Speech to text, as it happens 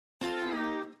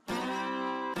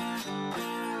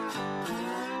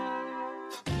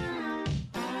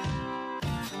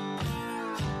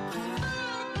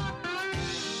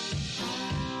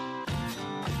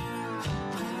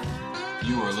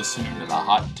You are listening to the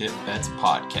Hot Tip Bets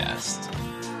podcast.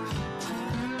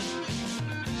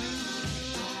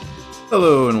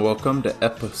 Hello and welcome to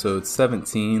episode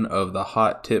 17 of the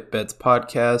Hot Tip Bets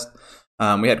podcast.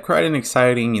 We had quite an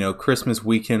exciting, Christmas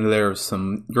weekend. There was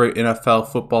some great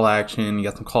NFL football action. You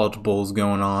got some college bowls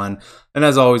going on. And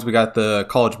as always, we got the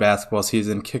college basketball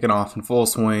season kicking off in full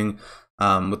swing.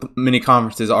 With many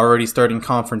conferences already starting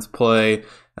conference play.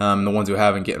 The ones who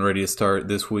haven't getting ready to start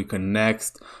this week and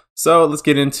next. So let's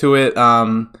get into it.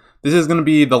 This is going to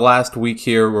be the last week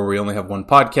here where we only have one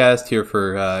podcast here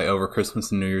for over Christmas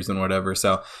and New Year's and whatever.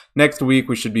 So next week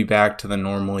we should be back to the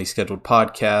normally scheduled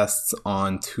podcasts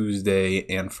on Tuesday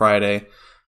and Friday.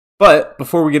 But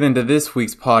before we get into this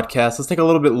week's podcast, let's take a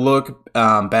little bit look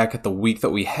back at the week that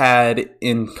we had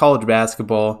in college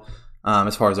basketball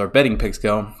as far as our betting picks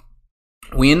go.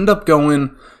 We ended up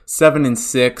going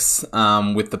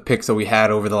 7-6 with the picks that we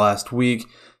had over the last week.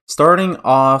 Starting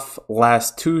off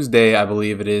last Tuesday, I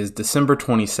believe it is, December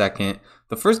 22nd.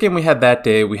 The first game we had that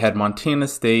day, we had Montana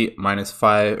State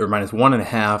 -5 or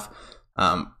 -1.5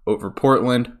 over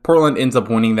Portland. Portland ends up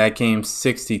winning that game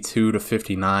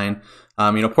 62-59.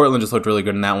 Portland just looked really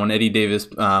good in that one. Eddie Davis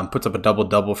puts up a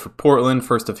double-double for Portland,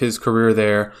 first of his career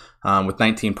there, with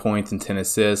 19 points and 10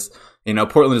 assists.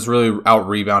 Portland has really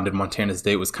out-rebounded Montana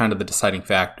State, was kind of the deciding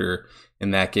factor in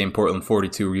that game. Portland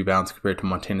 42 rebounds compared to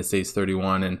Montana State's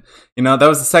 31. And, that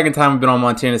was the second time we've been on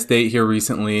Montana State here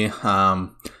recently.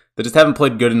 They just haven't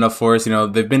played good enough for us.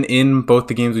 They've been in both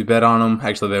the games we bet on them.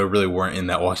 Actually, they really weren't in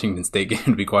that Washington State game,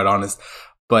 to be quite honest.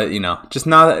 But, just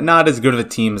not as good of a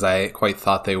team as I quite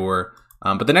thought they were.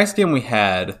 But the next game we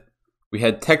had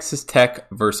Texas Tech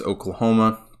versus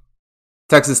Oklahoma.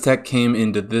 Texas Tech came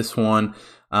into this one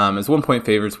as 1-point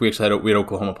favorites. We had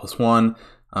Oklahoma +1.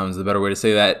 Is the better way to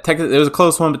say that. It was a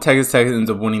close one, but Texas Tech ends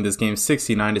up winning this game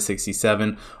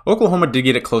 69-67. Oklahoma did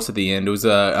get it close at the end. It was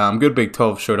a good Big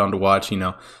 12 showdown to watch,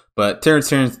 But Terrace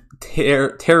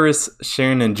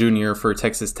Shannon Jr. for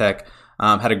Texas Tech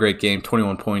had a great game,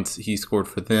 21 points he scored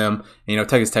for them. And,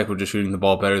 Texas Tech was just shooting the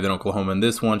ball better than Oklahoma in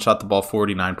this one. Shot the ball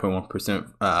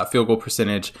 49.1% field goal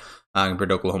percentage compared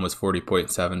to Oklahoma's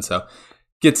 40.7%. So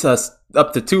gets us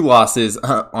up to 2 losses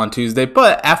on Tuesday.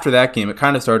 But after that game, it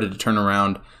kind of started to turn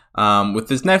around. With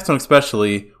this next one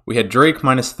especially, we had Drake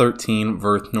 -13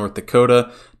 versus North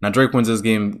Dakota. Now, Drake wins this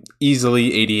game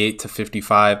easily,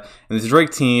 88-55. And this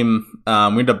Drake team, we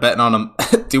ended up betting on them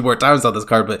 2 more times on this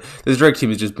card, but this Drake team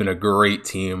has just been a great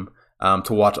team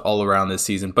to watch all around this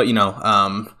season. But,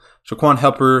 Shaquan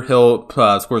Hill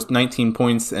scores 19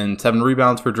 points and 7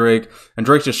 rebounds for Drake. And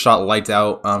Drake just shot lights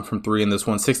out from 3 in this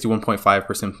one,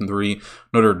 61.5% from 3.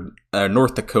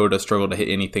 North Dakota struggled to hit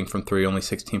anything from 3, only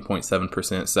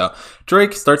 16.7%. So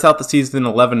Drake starts out the season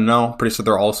 11-0. Pretty sure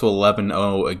they're also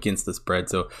 11-0 against the spread.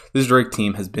 So this Drake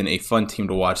team has been a fun team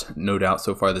to watch, no doubt,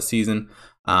 so far this season.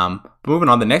 But moving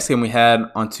on, the next game we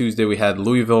had on Tuesday, we had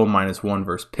Louisville -1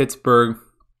 versus Pittsburgh.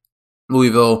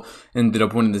 Louisville ended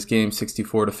up winning this game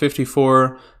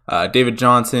 64-54. David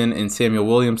Johnson and Samuel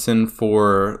Williamson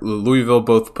for Louisville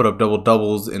both put up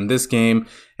double-doubles in this game.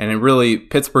 And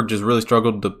Pittsburgh just really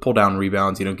struggled to pull down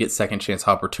rebounds, get second chance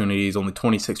opportunities. Only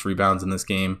 26 rebounds in this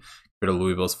game compared to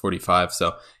Louisville's 45.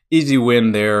 So easy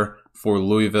win there for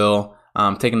Louisville.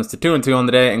 Taking us to 2-2 on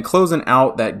the day. And closing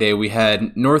out that day, we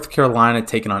had North Carolina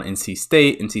taking on NC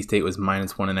State. NC State was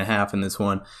 -1.5 in this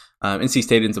one. NC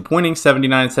State ends up winning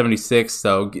 79-76,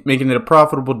 so making it a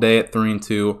profitable day at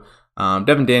 3-2.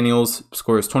 Devin Daniels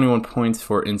scores 21 points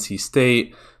for NC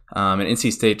State, and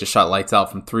NC State just shot lights out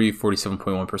from 3,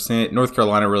 47.1%. North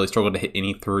Carolina really struggled to hit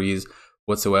any threes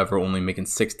whatsoever, only making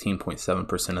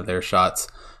 16.7% of their shots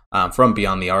from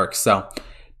beyond the arc. So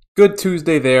good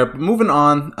Tuesday there. But moving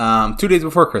on, 2 days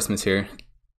before Christmas here,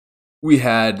 we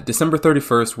had December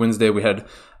 31st, Wednesday. We had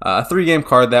a 3-game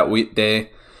card that day.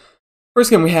 First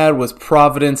game we had was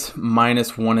Providence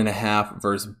 -1.5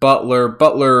 versus Butler.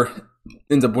 Butler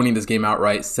ends up winning this game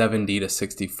outright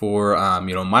 70-64.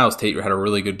 Miles Tate had a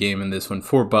really good game in this one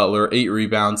for Butler. 8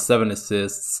 rebounds, 7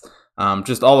 assists.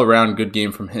 Just all around good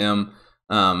game from him.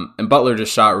 And Butler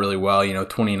just shot really well,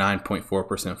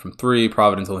 29.4% from 3.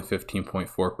 Providence only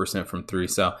 15.4% from 3.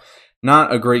 So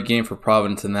not a great game for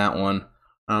Providence in that one.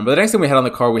 But the next thing we had on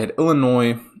the card, we had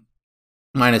Illinois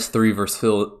 -3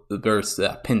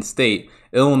 versus Penn State.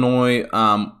 Illinois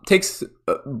takes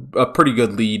a pretty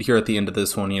good lead here at the end of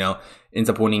this one, ends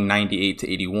up winning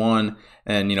 98-81.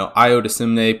 And, Io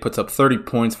DeSimne puts up 30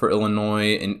 points for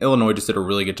Illinois, and Illinois just did a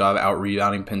really good job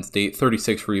out-rebounding Penn State,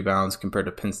 36 rebounds compared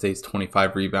to Penn State's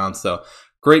 25 rebounds. So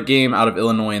great game out of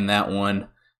Illinois in that one.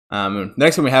 The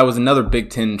next game we had was another Big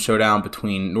Ten showdown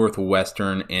between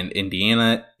Northwestern and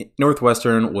Indiana.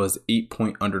 Northwestern was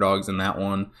 8-point underdogs in that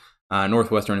one.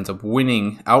 Northwestern ends up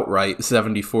winning outright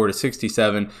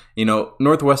 74-67.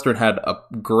 Northwestern had a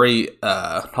great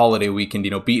holiday weekend,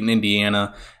 beating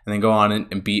Indiana and then go on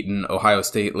and beating Ohio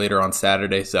State later on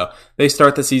Saturday. So they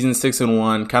start the season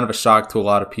 6-1, kind of a shock to a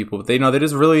lot of people, but they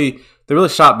really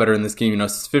shot better in this game.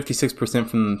 56%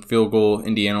 from field goal,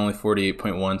 Indiana only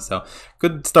 48.1. So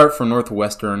good start for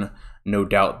Northwestern, no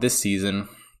doubt, this season.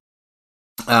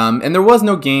 And there was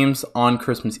no games on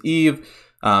Christmas Eve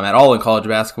at all in college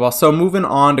basketball. So moving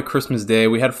on to Christmas Day,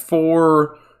 we had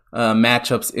 4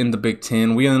 matchups in the Big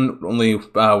Ten. We only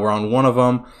were on one of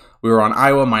them. We were on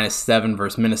Iowa -7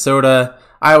 versus Minnesota.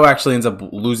 Iowa actually ends up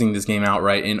losing this game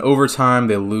outright in overtime.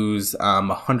 They lose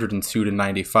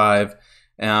 102-95.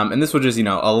 And this was just, a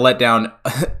letdown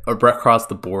across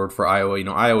the board for Iowa.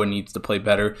 Iowa needs to play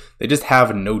better. They just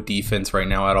have no defense right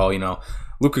now at all.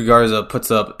 Luka Garza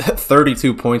puts up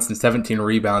 32 points and 17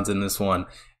 rebounds in this one,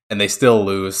 and they still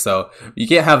lose. So you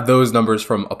can't have those numbers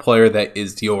from a player that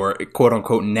is your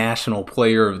quote-unquote national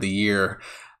player of the year,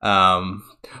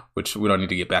 which we don't need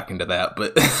to get back into that.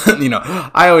 But,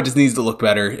 Iowa just needs to look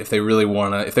better if they really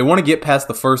want to. If they want to get past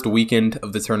the first weekend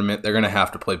of the tournament, they're going to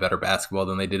have to play better basketball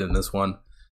than they did in this one.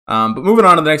 But moving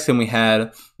on to the next game we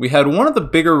had one of the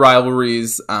bigger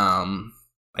rivalries,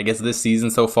 I guess, this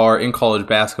season so far in college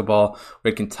basketball. We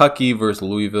had Kentucky versus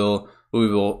Louisville.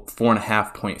 Louisville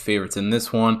 4.5-point favorites in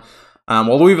this one.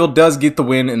 While Louisville does get the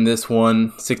win in this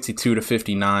one,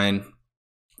 62-59,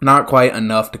 not quite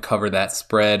enough to cover that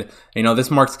spread.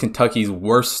 This marks Kentucky's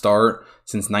worst start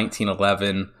since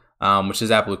 1911, which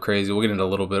is absolutely crazy. We'll get into a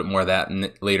little bit more of that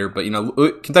later. But,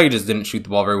 Kentucky just didn't shoot the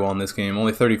ball very well in this game.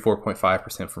 Only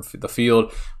 34.5% from the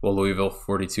field, while Louisville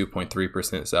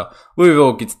 42.3%. So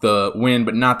Louisville gets the win,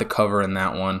 but not the cover in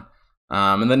that one.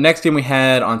 And the next game we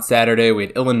had on Saturday, we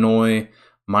had Illinois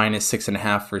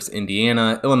 -6.5 versus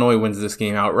Indiana. Illinois wins this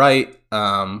game outright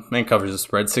and covers the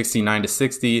spread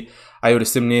 69-60. Iota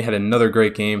Simney had another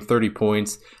great game, 30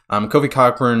 points. Kofi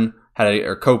Cockburn had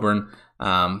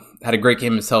a great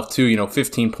game himself too.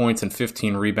 15 points and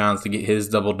 15 rebounds to get his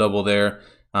double-double there.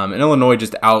 And Illinois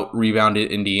just out-rebounded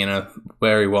Indiana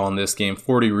very well in this game,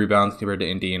 40 rebounds compared to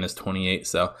Indiana's 28.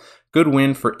 So good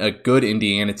win for a good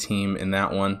Indiana team in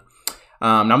that one.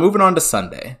 Now moving on to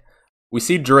Sunday, we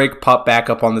see Drake pop back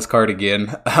up on this card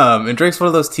again. And Drake's one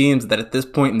of those teams that at this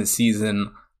point in the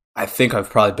season, I think I've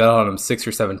probably bet on him 6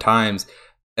 or 7 times,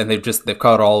 and they've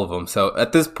caught all of them. So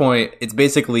at this point, it's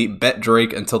basically bet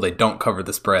Drake until they don't cover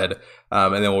the spread,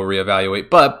 and then we'll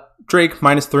reevaluate. But Drake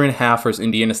 -3.5 versus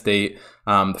Indiana State.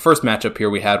 The first matchup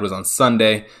here we had was on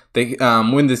Sunday. They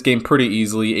win this game pretty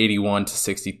easily,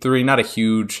 81-63. Not a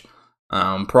huge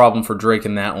problem for Drake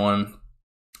in that one.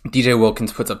 DJ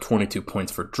Wilkins puts up 22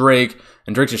 points for Drake,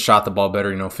 and Drake just shot the ball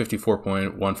better,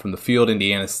 54.1 from the field.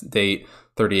 Indiana State,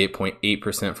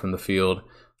 38.8% from the field.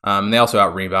 They also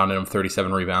out-rebounded him,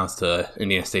 37 rebounds to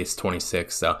Indiana State's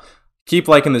 26. So keep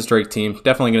liking this Drake team.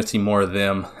 Definitely going to see more of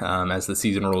them as the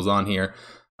season rolls on here.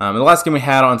 And the last game we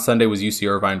had on Sunday was UC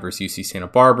Irvine versus UC Santa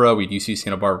Barbara. We had UC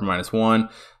Santa Barbara -1.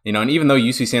 And even though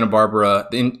UC Santa Barbara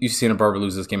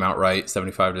loses this game outright,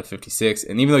 75-56,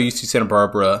 and even though UC Santa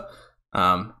Barbara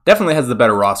definitely has the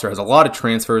better roster, has a lot of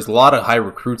transfers, a lot of high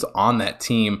recruits on that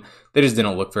team, they just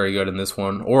didn't look very good in this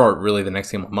one, or really the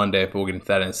next game on Monday, but we'll get into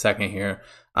that in a second here.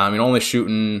 Only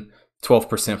shooting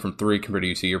 12% from 3 compared to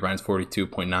UC Irvine's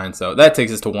 42.9, so that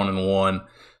takes us to 1-1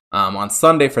 on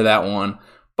Sunday for that one.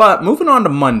 But moving on to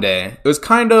Monday, it was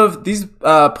kind of, these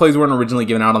plays weren't originally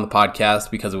given out on the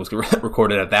podcast because it was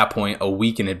recorded at that point a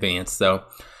week in advance, so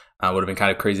it would have been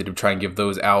kind of crazy to try and give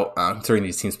those out, considering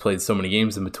these teams played so many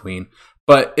games in between.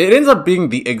 But it ends up being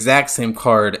the exact same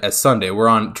card as Sunday. We're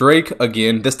on Drake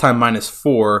again, this time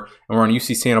 -4, and we're on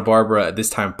UC Santa Barbara at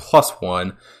this time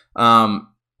 +1,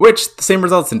 which the same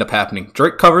results end up happening.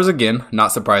 Drake covers again,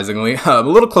 not surprisingly. A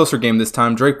little closer game this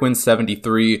time. Drake wins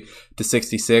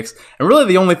 73-66. And really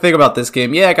the only thing about this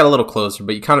game, it got a little closer,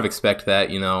 but you kind of expect that,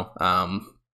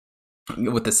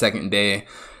 with the second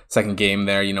game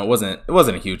there, it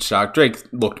wasn't a huge shock. Drake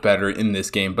looked better in this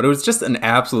game, but it was just an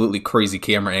absolutely crazy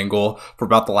camera angle for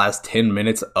about the last 10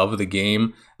 minutes of the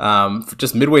game.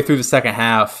 Just midway through the second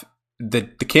half, the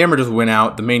camera just went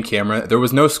out, the main camera. There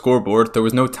was no scoreboard. There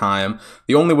was no time.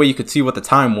 The only way you could see what the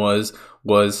time was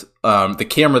the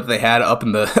camera that they had up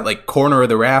in the corner of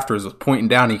the rafters was pointing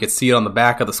down. You could see it on the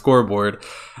back of the scoreboard,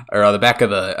 or on the back of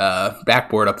the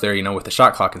backboard up there, with the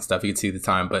shot clock and stuff. You could see the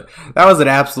time. But that was an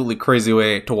absolutely crazy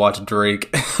way to watch Drake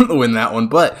win that one.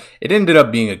 But it ended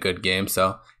up being a good game,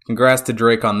 so congrats to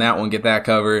Drake on that one. Get that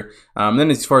covered.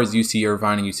 Then as far as UC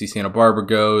Irvine and UC Santa Barbara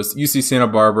goes, UC Santa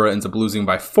Barbara ends up losing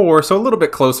by 4, so a little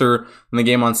bit closer in the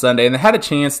game on Sunday. And they had a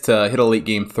chance to hit a late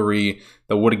game 3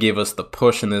 that would have gave us the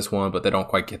push in this one, but they don't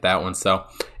quite get that one. So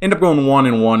end up going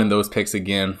 1-1 in those picks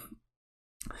again.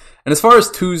 And as far as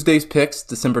Tuesday's picks,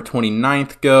 December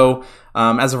 29th go,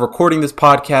 as of recording this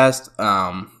podcast,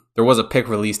 there was a pick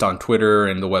released on Twitter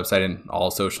and the website and all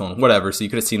social and whatever, so you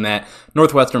could have seen that.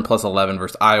 Northwestern plus 11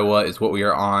 versus Iowa is what we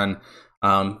are on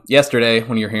yesterday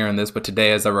when you're hearing this, but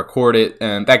today as I record it,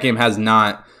 and that game has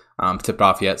not tipped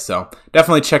off yet, so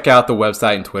definitely check out the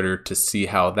website and Twitter to see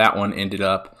how that one ended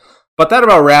up. But that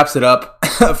about wraps it up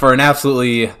for an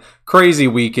absolutely crazy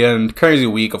week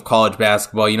of college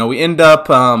basketball. You know, we end up,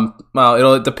 well,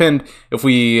 it'll depend if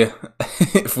we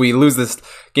lose this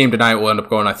game tonight, we'll end up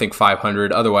going, I think,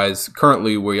 500. Otherwise,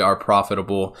 currently we are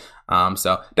profitable.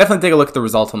 So definitely take a look at the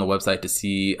results on the website to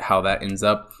see how that ends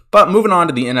up. But moving on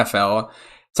to the NFL.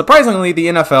 Surprisingly, the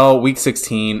NFL Week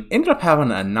 16 ended up having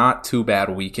a not too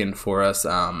bad weekend for us.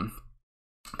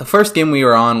 The first game we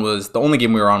were on the only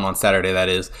game we were on Saturday, that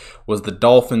is, was the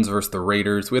Dolphins versus the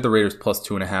Raiders. We had the Raiders plus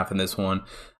 2.5 in this one.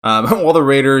 While the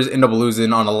Raiders end up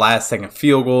losing on a last-second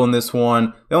field goal in this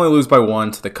one. They only lose by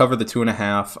 1, so they cover the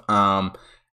 2.5.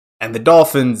 And the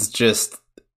Dolphins just,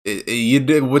 you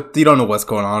don't know what's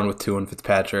going on with Tua and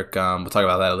Fitzpatrick. We'll talk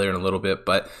about that later in a little bit.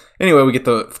 But anyway, we get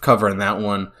the cover in that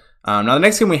one. Now, the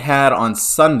next game we had on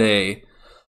Sunday,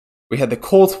 we had the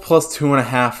Colts plus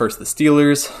 2.5 versus the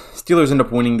Steelers. Steelers end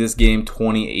up winning this game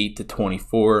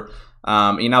 28-24.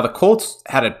 Now the Colts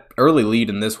had an early lead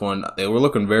in this one. They were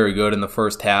looking very good in the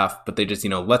first half, but they just,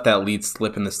 let that lead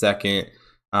slip in the second.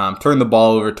 Turned the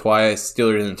ball over twice.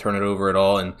 Steelers didn't turn it over at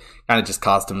all and kind of just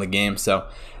cost them the game. So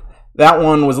that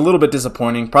one was a little bit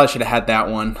disappointing. Probably should have had that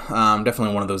one.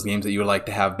 Definitely one of those games that you would like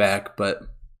to have back, but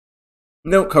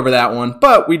don't cover that one.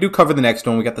 But we do cover the next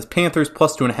one. We got this Panthers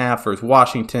plus 2.5 versus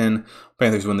Washington.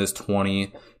 Panthers win this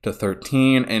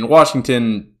 20-13. And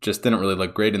Washington just didn't really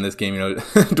look great in this game.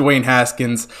 Dwayne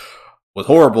Haskins was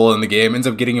horrible in the game. Ends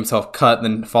up getting himself cut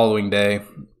the following day.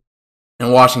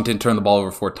 And Washington turned the ball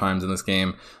over 4 times in this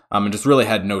game. And just really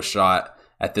had no shot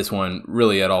at this one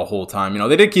really at all whole time.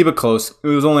 They did keep it close. It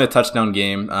was only a touchdown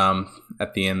game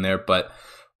at the end there. But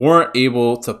weren't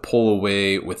able to pull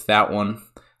away with that one.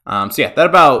 So yeah, that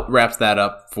about wraps that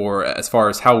up for as far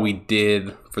as how we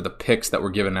did for the picks that were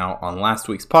given out on last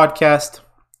week's podcast.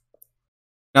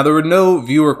 Now, there were no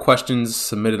viewer questions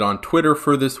submitted on Twitter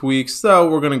for this week, so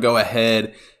we're going to go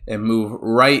ahead and move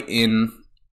right in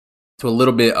to a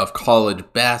little bit of college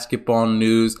basketball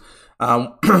news.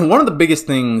 One of the biggest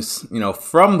things,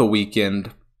 from the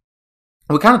weekend,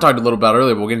 we kind of talked a little about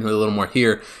earlier, but we'll get into it a little more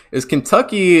here, is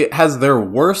Kentucky has their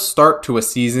worst start to a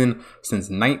season since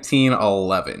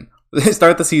 1911. They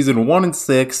start the season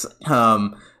 1-6.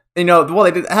 Well,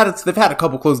 they've had a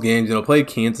couple close games. Played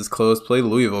Kansas close, played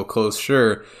Louisville close,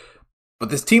 sure. But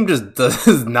this team just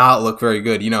does not look very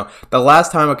good. The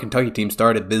last time a Kentucky team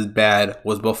started this bad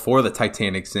was before the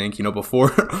Titanic sank,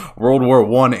 before World War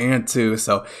I and II.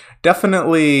 So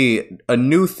definitely a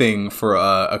new thing for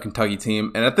a Kentucky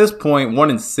team. And at this point,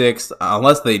 1-6,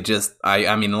 unless they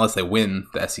unless they win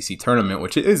the SEC tournament,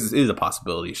 which is a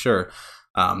possibility, sure.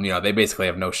 They basically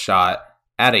have no shot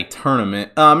at a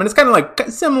tournament. And it's kind of like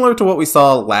similar to what we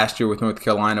saw last year with North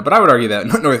Carolina, but I would argue that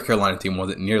North Carolina team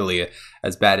wasn't nearly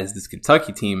as bad as this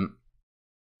Kentucky team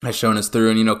has shown us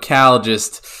through. And, Cal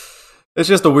it's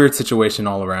just a weird situation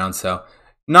all around. So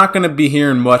not going to be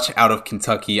hearing much out of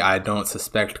Kentucky, I don't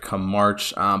suspect, come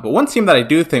March. But one team that I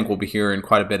do think we'll be hearing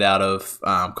quite a bit out of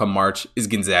come March is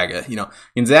Gonzaga.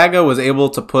 Gonzaga was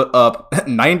able to put up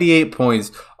 98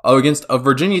 points against a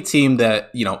Virginia team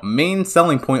that, main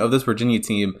selling point of this Virginia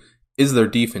team is their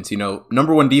defense.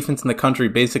 Number 1 defense in the country,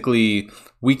 basically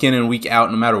week in and week out,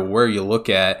 no matter where you look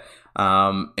at.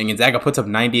 And Gonzaga puts up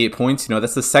 98 points.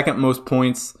 That's the second most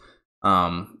points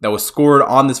that was scored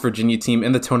on this Virginia team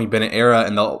in the Tony Bennett era.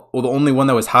 And the only one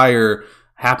that was higher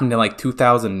happened in like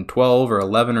 2012 or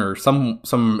 11 or some,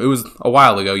 it was a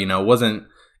while ago, it wasn't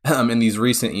in these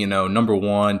recent, number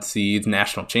 1 seeds,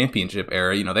 national championship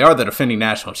era. They are the defending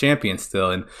national champions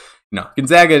still. And,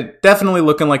 Gonzaga definitely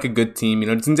looking like a good team.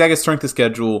 Gonzaga's strength of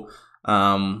schedule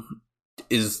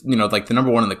is, like the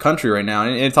number 1 in the country right now.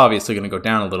 And it's obviously going to go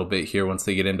down a little bit here once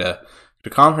they get into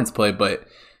conference play. But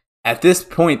at this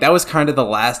point, that was kind of the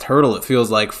last hurdle, it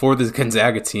feels like, for this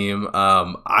Gonzaga team.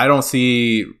 I don't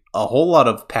see a whole lot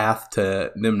of path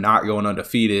to them not going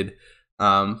undefeated.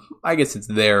 I guess it's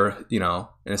there, in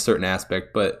a certain aspect,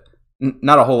 but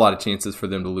not a whole lot of chances for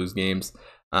them to lose games.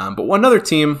 But one other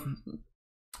team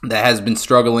that has been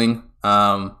struggling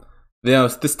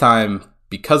This time,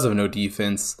 because of no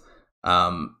defense,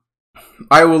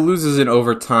 Iowa loses in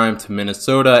overtime to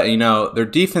Minnesota. Their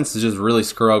defense has just really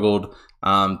struggled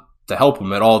to help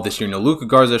them at all this year. Luka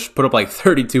Garza put up like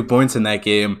 32 points in that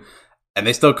game, and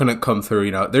they still couldn't come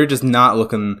through. They're just not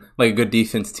looking like a good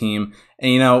defense team.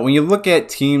 And, when you look at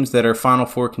teams that are Final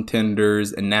Four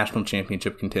contenders and national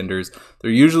championship contenders,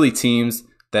 they're usually teams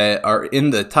that are in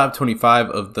the top 25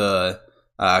 of the,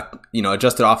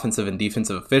 adjusted offensive and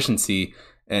defensive efficiency.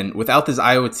 And without this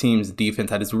Iowa team's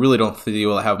defense, I just really don't feel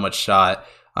they'll have much shot.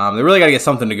 They really got to get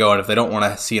something to go on if they don't want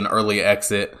to see an early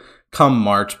exit come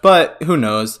March. But who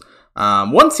knows?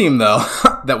 One team, though,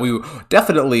 that we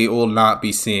definitely will not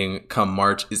be seeing come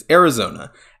March is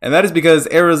Arizona. And that is because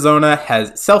Arizona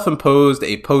has self-imposed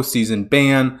a postseason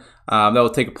ban that will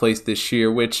take place this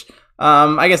year, which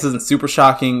I guess isn't super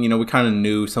shocking. We kind of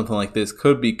knew something like this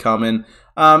could be coming.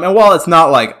 And while it's not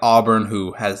like Auburn,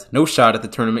 who has no shot at the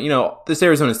tournament, this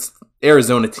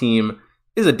Arizona team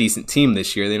is a decent team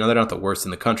this year. They're not the worst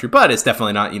in the country, but it's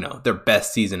definitely not, their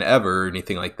best season ever or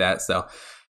anything like that. So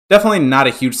definitely not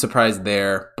a huge surprise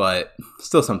there, but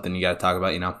still something you got to talk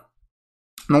about, And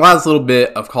the last little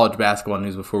bit of college basketball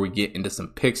news before we get into some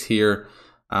picks here.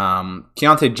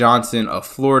 Keontae Johnson of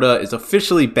Florida is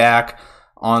officially back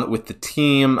on with the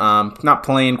team. Not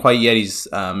playing quite yet. He's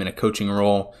in a coaching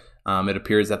role, it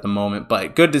appears at the moment.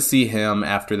 But good to see him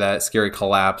after that scary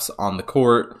collapse on the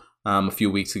court a few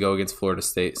weeks ago against Florida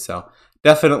State. So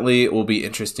definitely it will be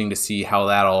interesting to see how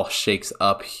that all shakes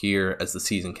up here as the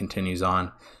season continues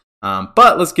on.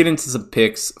 But let's get into some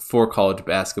picks for college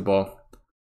basketball.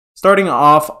 Starting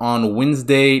off on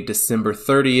Wednesday, December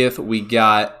 30th, we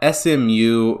got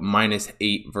SMU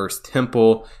 -8 versus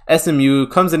Temple. SMU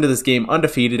comes into this game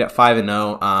undefeated at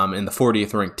 5-0 in the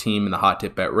 40th ranked team in the Hot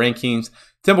Tip Bet rankings.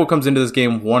 Temple comes into this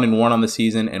game 1-1 on the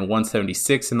season and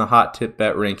 176 in the Hot Tip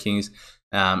Bet rankings.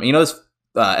 This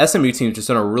SMU team's just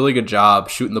done a really good job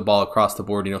shooting the ball across the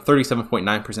board.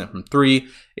 37.9% from three,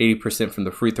 80% from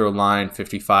the free throw line,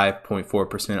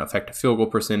 55.4% effective field goal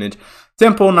percentage.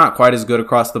 Temple, not quite as good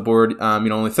across the board.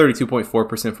 Only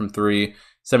 32.4% from three,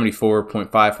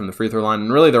 74.5% from the free throw line.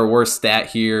 And really their worst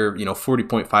stat here,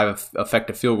 40.5%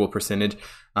 effective field goal percentage.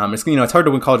 It's hard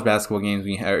to win college basketball games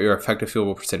when your effective field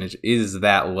goal percentage is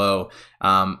that low.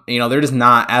 They're just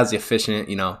not as efficient.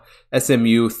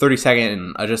 SMU 32nd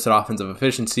in adjusted offensive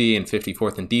efficiency and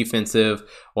 54th in defensive,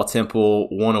 while Temple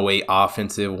 108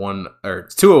 offensive,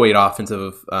 208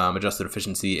 offensive adjusted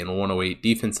efficiency and 108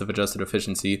 defensive adjusted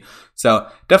efficiency. So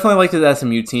definitely like the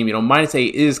SMU team.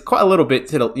 -8 is quite a little bit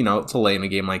to lay in a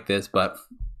game like this, but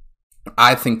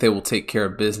I think they will take care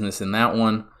of business in that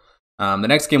one. The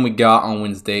next game we got on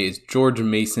Wednesday is George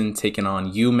Mason taking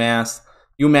on UMass.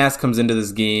 UMass comes into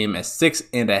this game as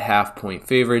 6.5-point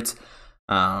favorites.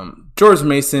 George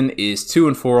Mason is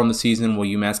 2-4 on the season, while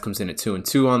UMass comes in at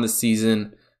 2-2 on the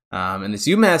season. And this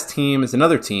UMass team is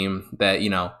another team that,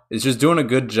 is just doing a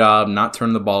good job not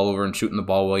turning the ball over and shooting the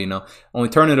ball well, only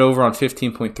turning it over on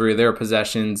 15.3 of their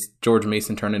possessions. George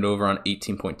Mason turned it over on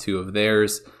 18.2 of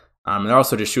theirs. And they're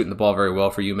also just shooting the ball very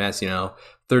well for UMass,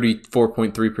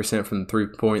 34.3% from the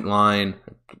three-point line,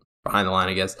 behind the line,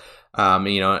 I guess,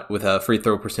 with a free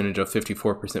throw percentage of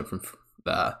 54% from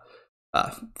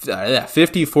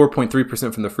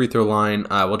 54.3% from the free throw line,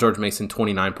 while George Mason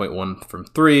 29.1 from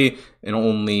three and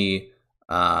only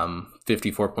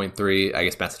 54.3. I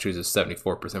guess Massachusetts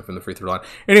 74% from the free throw line.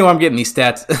 Anyway, I'm getting these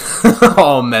stats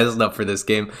all messed up for this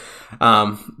game.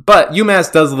 But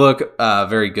UMass does look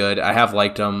very good. I have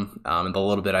liked them in the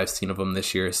little bit I've seen of them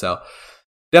this year. So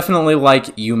definitely like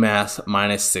UMass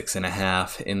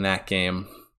 -6.5 in that game.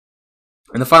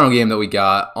 And the final game that we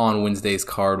got on Wednesday's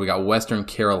card, we got Western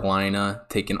Carolina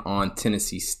taking on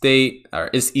Tennessee State, or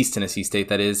East Tennessee State,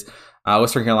 that is.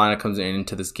 Western Carolina comes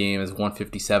into this game as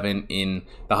 157 in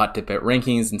the Hot Tip Bet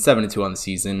rankings and 7-2 on the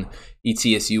season.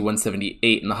 ETSU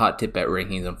 178 in the Hot Tip Bet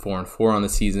rankings and 4-4 on the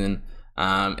season.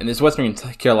 And this Western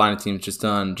Carolina team's just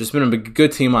been a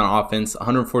good team on offense,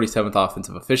 147th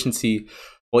offensive efficiency,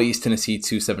 while East Tennessee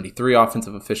 273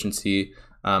 offensive efficiency.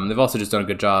 They've also just done a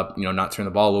good job, not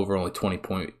turning the ball over, only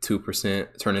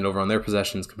 20.2% turning over on their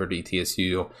possessions compared to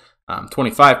ETSU,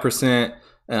 25%,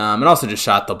 and also just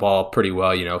shot the ball pretty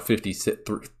well,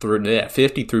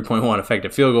 53.1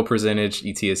 effective field goal percentage,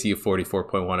 ETSU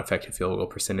 44.1 effective field goal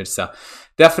percentage. So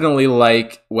definitely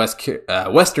like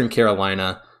Western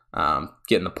Carolina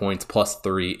getting the points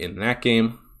 +3 in that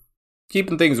game.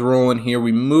 Keeping things rolling here,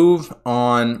 we move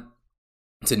on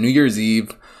to New Year's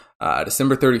Eve.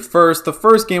 December 31st, the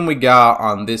first game we got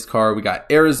on this card, we got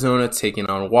Arizona taking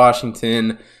on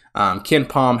Washington. Ken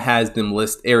Palm has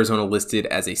Arizona listed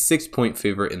as a 6-point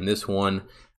favorite in this one.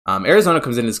 Arizona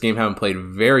comes into this game having played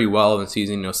very well in the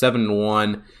season,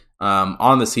 7-1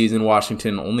 on the season.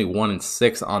 Washington only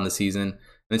 1-6 on the season. And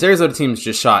this Arizona team's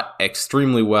just shot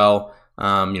extremely well.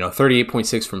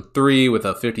 38.6 from 3 with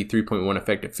a 53.1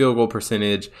 effective field goal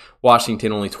percentage.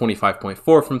 Washington only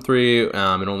 25.4 from 3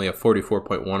 and only a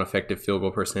 44.1 effective field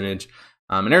goal percentage.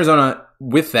 And Arizona,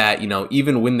 with that,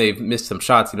 even when they've missed some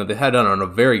shots, they had done a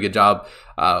very good job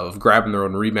of grabbing their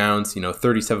own rebounds.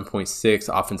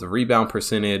 37.6 offensive rebound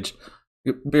percentage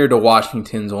compared to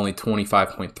Washington's only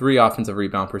 25.3 offensive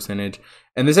rebound percentage.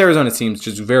 And this Arizona team's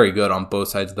just very good on both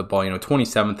sides of the ball.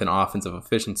 27th in offensive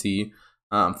efficiency,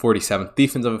 47th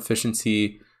defensive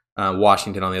efficiency.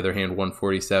 Washington, on the other hand,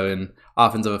 147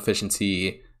 offensive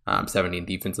efficiency, 70 in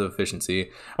defensive efficiency.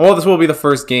 And while this will be the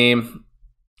first game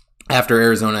after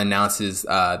Arizona announces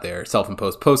their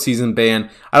self-imposed postseason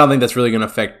ban, I don't think that's really going to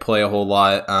affect play a whole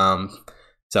lot.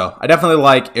 So I definitely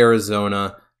like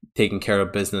Arizona taking care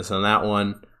of business on that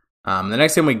one. The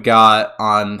next game we got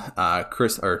on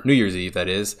New Year's Eve, that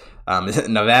is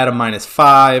Nevada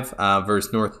 -5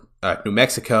 versus New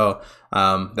Mexico.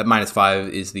 That -5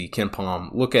 is the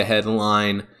KenPom look-ahead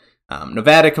line.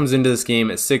 Nevada comes into this game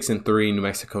at 6-3. New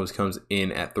Mexico comes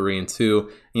in at 3-2.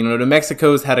 New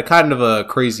Mexico's had a kind of a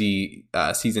crazy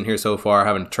season here so far,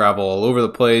 having to travel all over the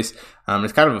place.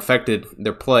 It's kind of affected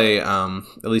their play, at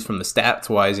least from the stats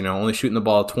wise. Only shooting the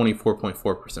ball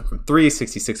 24.4% from 3,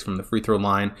 66 from the free throw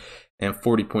line, and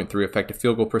 40.3 effective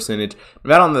field goal percentage.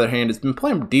 Nevada, on the other hand, has been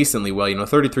playing decently well.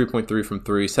 33.3 from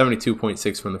 3,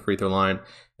 72.6 from the free throw line,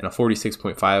 and a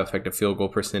 46.5 effective field goal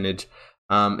percentage.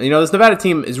 This Nevada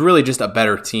team is really just a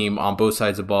better team on both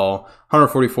sides of the ball.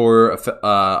 144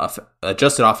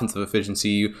 adjusted offensive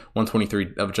efficiency,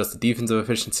 123 of adjusted defensive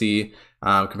efficiency,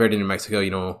 compared to New Mexico,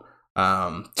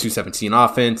 217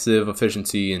 offensive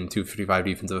efficiency and 255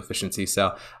 defensive efficiency.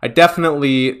 So I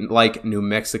definitely like New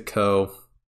Mexico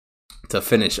to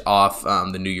finish off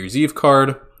the New Year's Eve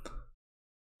card.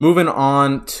 Moving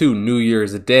on to New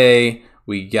Year's Day.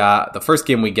 We got the first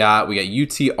game we got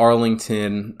UT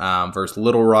Arlington versus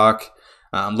Little Rock.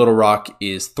 Little Rock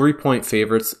is 3-point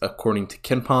favorites according to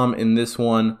KenPom in this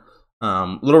one.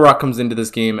 Little Rock comes into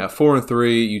this game at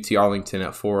 4-3, UT Arlington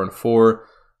at 4-4.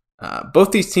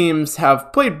 Both these teams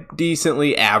have played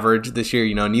decently average this year.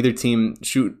 Neither team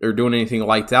shoot or doing anything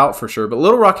lights out for sure, but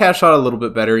Little Rock has shot a little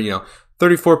bit better.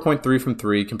 34.3 from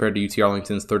 3 compared to UT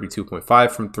Arlington's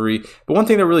 32.5 from 3. But one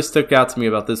thing that really stuck out to me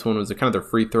about this one was kind of their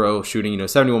free throw shooting,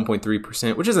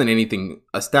 71.3%, which isn't anything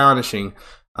astonishing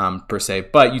per se,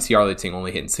 but UT Arlington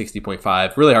only hitting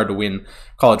 60.5. Really hard to win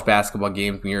college basketball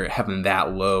games when you're having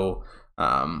that low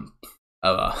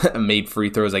made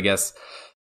free throws, I guess,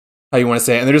 how you want to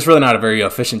say it. And they're just really not a very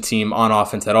efficient team on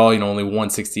offense at all. Only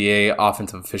 168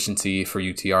 offensive efficiency for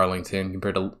UT Arlington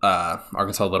compared to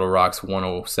Arkansas Little Rock's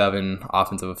 107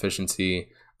 offensive efficiency.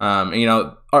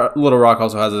 Little Rock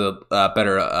also has a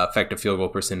better effective field goal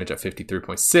percentage at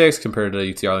 53.6 compared to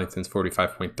UT Arlington's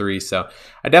 45.3. So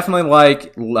I definitely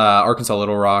like Arkansas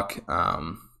Little Rock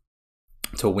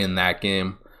to win that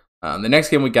game. The next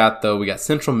game we got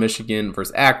Central Michigan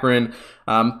versus Akron.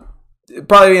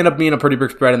 Probably end up being a pretty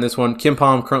big spread in this one.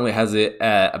 KenPom currently has it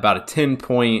at about a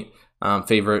 10-point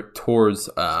favorite towards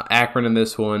Akron in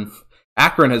this one.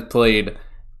 Akron has played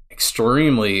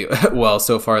extremely well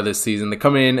so far this season. They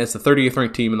come in as the 30th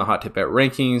ranked team in the Hot Tip Bet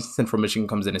rankings. Central Michigan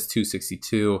comes in as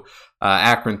 262.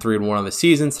 Akron 3-1 on the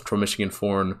season. Central Michigan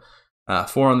 4-4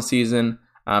 on the season.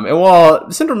 And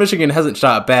while Central Michigan hasn't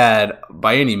shot bad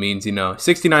by any means,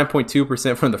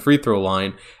 69.2% from the free throw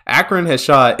line, Akron has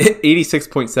shot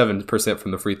 86.7%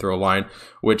 from the free throw line,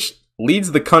 which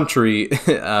leads the country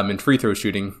in free throw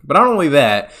shooting. But not only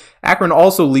that, Akron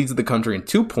also leads the country in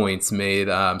 2 points made,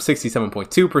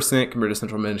 67.2% compared to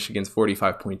Central Michigan's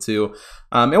 45.2%.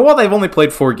 And while they've only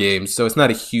played 4 games, so it's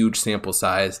not a huge sample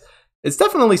size, it's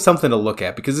definitely something to look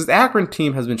at because this Akron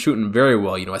team has been shooting very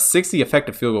well. A 60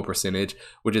 effective field goal percentage,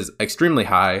 which is extremely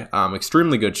high,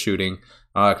 extremely good shooting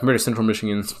compared to Central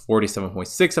Michigan's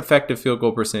 47.6 effective field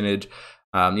goal percentage.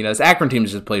 This Akron team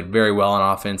has just played very well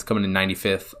on offense, coming in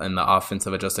 95th in the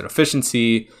offensive adjusted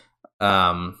efficiency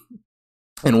and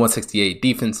 168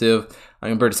 defensive.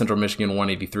 Compared to Central Michigan,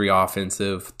 183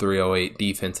 offensive, 308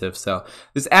 defensive. So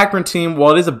this Akron team,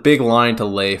 while it is a big line to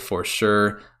lay for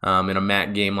sure in a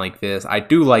MAC game like this, I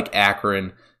do like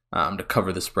Akron to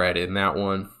cover the spread in that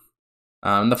one.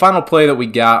 The final play that we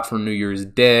got from New Year's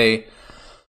Day,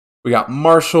 we got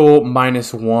Marshall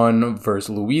 -1 versus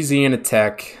Louisiana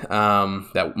Tech.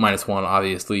 That -1,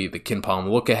 obviously, the KenPom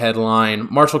look-ahead line.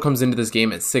 Marshall comes into this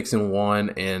game at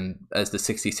 6-1 and as the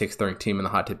 66th ranked team in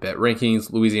the Hot Tip Bet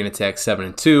rankings. Louisiana Tech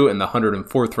 7-2 and the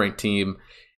 104th ranked team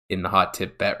in the hot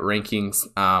tip bet rankings.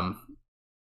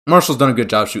 Marshall's done a good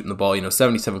job shooting the ball,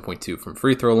 77.2 from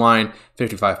free throw line,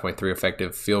 55.3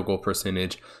 effective field goal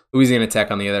percentage. Louisiana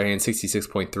Tech, on the other hand,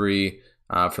 66.3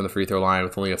 from the free throw line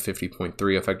with only a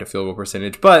 50.3 effective field goal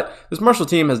percentage. But this Marshall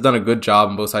team has done a good job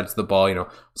on both sides of the ball.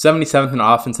 77th in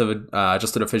offensive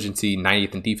adjusted efficiency,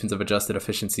 90th in defensive adjusted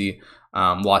efficiency.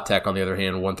 La Tech, on the other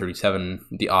hand, 137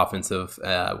 the offensive,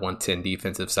 110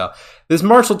 defensive. So this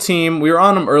Marshall team, we were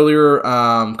on them earlier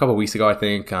a couple weeks ago, I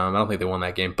think. I don't think they won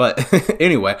that game. But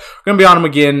anyway, we're going to be on them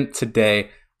again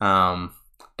today.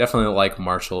 Definitely like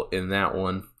Marshall in that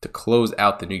one to close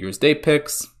out the New Year's Day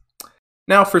picks.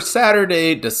 Now for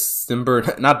Saturday, January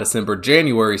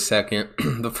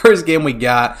 2nd, the first game we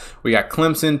got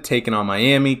Clemson taking on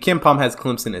Miami. KenPom has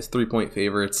Clemson as 3-point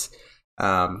favorites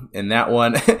in that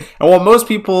one. And while most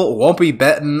people won't be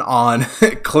betting on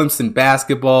Clemson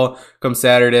basketball come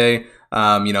Saturday,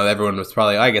 everyone was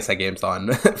probably, I guess that game's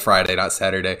on Friday, not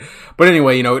Saturday. But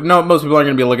anyway, no, most people aren't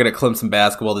going to be looking at Clemson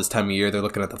basketball this time of year. They're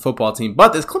looking at the football team.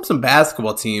 But this Clemson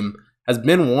basketball team has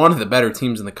been one of the better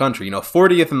teams in the country.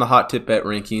 40th in the hot tip bet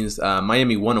rankings.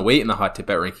 Miami 108 in the hot tip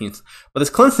bet rankings. But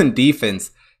this Clemson defense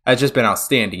has just been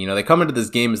outstanding. They come into this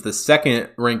game as the second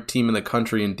ranked team in the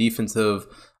country in defensive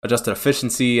adjusted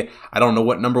efficiency. I don't know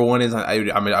what number one is.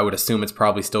 I would assume it's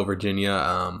probably still Virginia.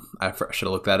 I should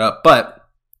have looked that up. But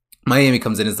Miami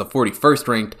comes in as the 41st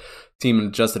ranked team in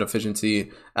adjusted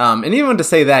efficiency. And even to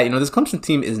say that, this Clemson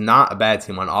team is not a bad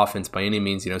team on offense by any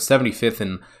means. 75th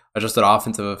in adjusted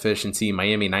offensive efficiency,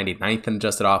 Miami 99th in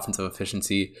adjusted offensive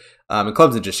efficiency. And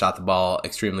Clemson just shot the ball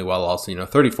extremely well also,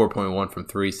 34.1 from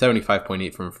 3,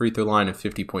 75.8 from free throw line, and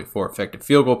 50.4 effective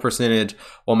field goal percentage,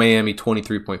 while Miami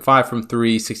 23.5 from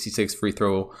 3, 66 free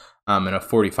throw, and a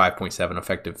 45.7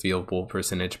 effective field goal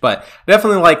percentage. But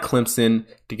definitely like Clemson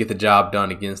to get the job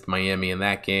done against Miami in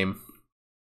that game.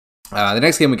 The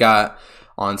next game we got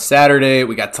on Saturday,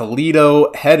 we got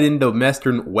Toledo head into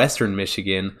Western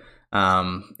Michigan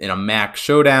in a MAC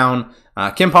showdown.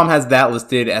 KenPom has that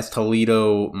listed as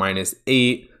Toledo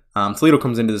 -8. Toledo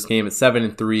comes into this game at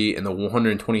 7-3 and the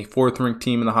 124th ranked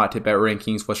team in the hot tip bet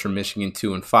rankings. Western Michigan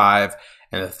 2-5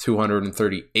 and the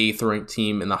 238th ranked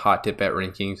team in the hot tip bet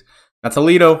rankings. Now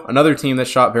Toledo, another team that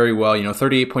shot very well,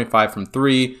 38.5 from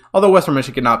 3, although Western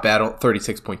Michigan not bad,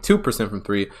 36.2% from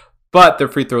 3, but their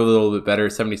free throw a little bit better,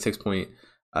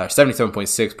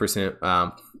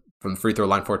 77.6% from the free throw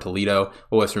line for Toledo,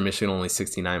 but Western Michigan only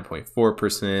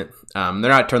 69.4%. They're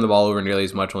not turning the ball over nearly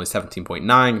as much, only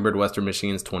 17.9 compared to Western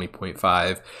Michigan's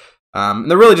 20.5.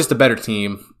 They're really just a better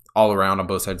team all around on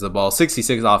both sides of the ball.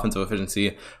 66 offensive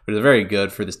efficiency, which is very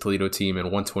good for this Toledo team, and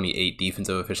 128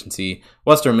 defensive efficiency.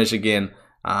 Western Michigan,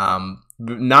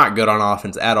 not good on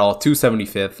offense at all.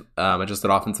 275th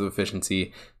adjusted offensive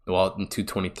efficiency, while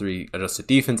 223 adjusted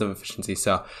defensive efficiency.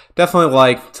 So definitely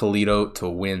like Toledo to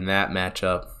win that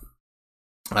matchup.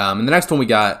 And the next one we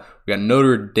got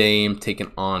Notre Dame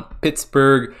taking on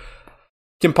Pittsburgh.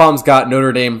 KenPom's got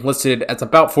Notre Dame listed as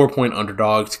about 4-point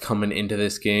underdogs coming into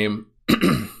this game.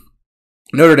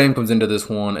 Notre Dame comes into this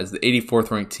one as the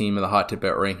 84th ranked team in the hot tip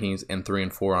bet rankings and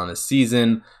 3-4 on the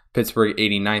season. Pittsburgh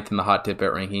 89th in the hot tip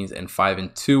bet rankings and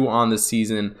 5-2 on the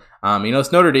season.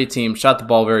 This Notre Dame team shot the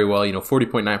ball very well,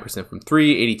 40.9% from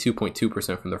 3,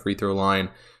 82.2% from the free throw line,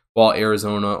 while Pittsburgh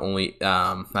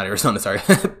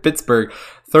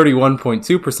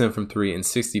 31.2% from 3 and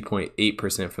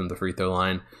 60.8% from the free throw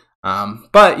line.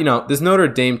 But this Notre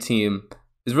Dame team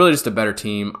is really just a better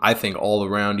team, I think, all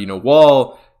around.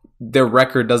 While their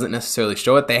record doesn't necessarily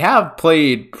show it, they have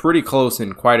played pretty close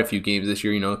in quite a few games this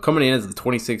year, coming in as the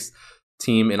 26th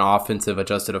team in offensive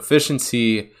adjusted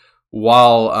efficiency,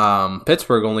 while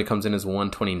Pittsburgh only comes in as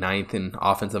 129th in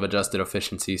offensive adjusted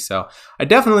efficiency. So I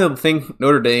definitely think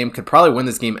Notre Dame could probably win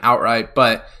this game outright,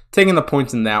 but taking the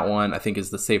points in that one, I think,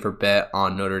 is the safer bet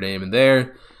on Notre Dame in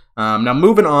there. Now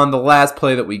moving on, the last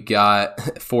play that we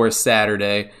got for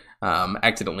Saturday,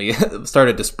 accidentally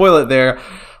started to spoil it there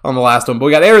on the last one, but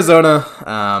we got Arizona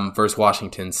versus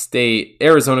Washington State.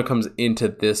 Arizona comes into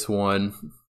this one,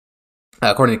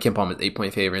 according to KenPom, as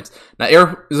 8-point favorites. Now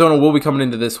Arizona will be coming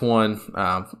into this one,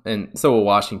 and so will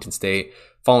Washington State,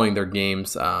 following their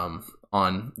games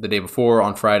on the day before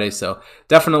on Friday. So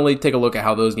definitely take a look at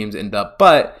how those games end up.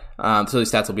 But so the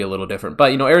stats will be a little different.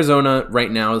 But Arizona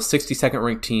right now is 62nd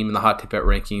ranked team in the hot tip bet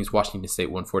rankings. Washington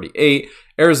State 148.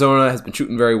 Arizona has been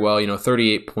shooting very well.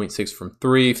 38.6 from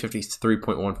 3,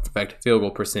 53.1 effective field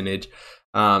goal percentage,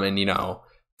 and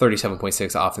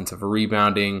 37.6 offensive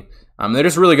rebounding. They're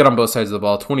just really good on both sides of the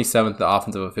ball. 27th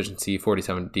offensive efficiency,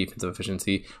 47th defensive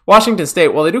efficiency. Washington State,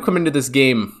 well, they do come into this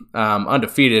game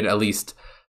undefeated, at least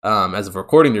as of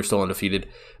recording, they're still undefeated.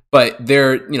 But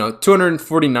they're,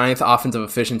 249th offensive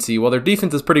efficiency. While their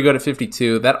defense is pretty good at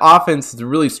 52, that offense has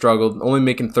really struggled, only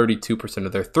making 32%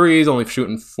 of their threes, only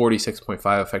shooting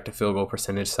 46.5 effective field goal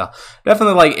percentage. So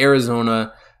definitely like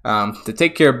Arizona to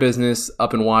take care of business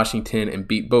up in Washington and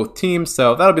beat both teams.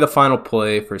 So that'll be the final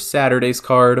play for Saturday's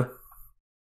card.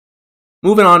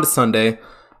 Moving on to Sunday,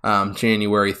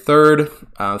 January 3rd.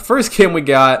 The first game we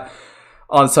got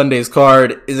on Sunday's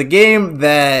card is a game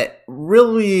that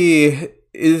really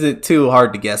isn't too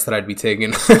hard to guess that I'd be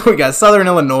taking. We got Southern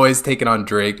Illinois taking on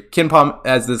Drake. KenPom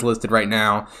has this listed right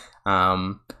now.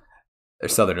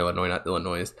 Southern Illinois, not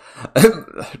Illinois.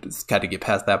 Just got to get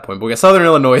past that point. But we got Southern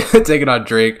Illinois taking on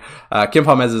Drake.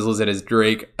 KenPom has this listed as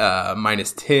Drake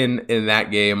minus 10 in that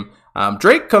game.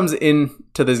 Drake comes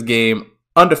into this game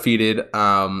undefeated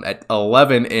at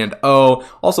 11-0,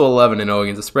 also 11-0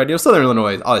 against the spread. Southern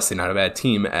Illinois is obviously not a bad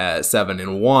team at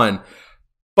 7-1.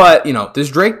 But, this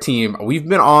Drake team, we've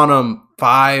been on them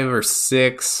 5 or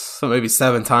 6, maybe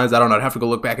 7 times. I don't know. I'd have to go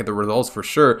look back at the results for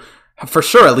sure. For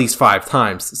sure, at least 5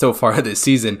 times so far this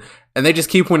season. And they just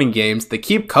keep winning games. They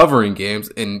keep covering games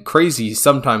in crazy,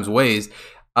 sometimes ways.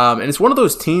 And it's one of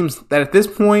those teams that at this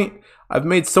point, I've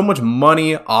made so much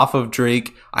money off of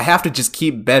Drake. I have to just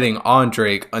keep betting on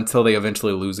Drake until they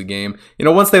eventually lose a game.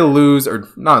 Once they lose, or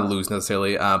not lose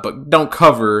necessarily, but don't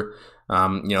cover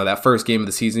that first game of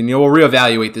the season, we'll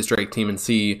reevaluate this Drake team and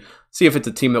see if it's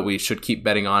a team that we should keep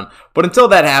betting on. But until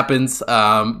that happens,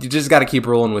 you just got to keep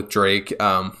rolling with Drake.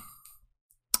 And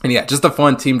yeah, just a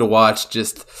fun team to watch.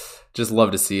 Just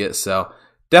love to see it. So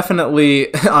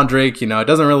definitely on Drake. It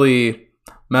doesn't really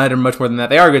matter much more than that.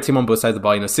 They are a good team on both sides of the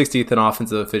ball. 60th in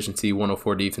offensive efficiency,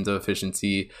 104 defensive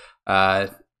efficiency.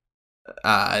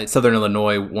 Southern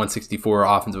Illinois 164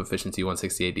 offensive efficiency,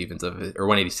 168 defensive, or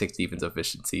 186 defensive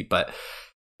efficiency, but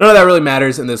none of that really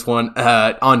matters in this one.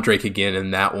 On Drake again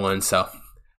in that one, so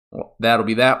that'll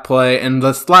be that play. And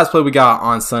the last play we got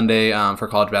on Sunday for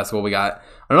college basketball, we got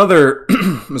another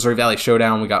Missouri Valley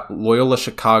showdown. We got Loyola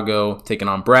Chicago taking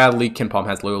on Bradley. KenPom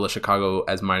has Loyola Chicago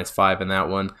as -5 in that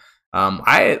one.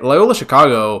 Loyola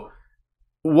Chicago,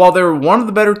 while they're one of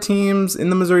the better teams in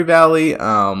the Missouri Valley,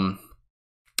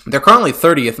 they're currently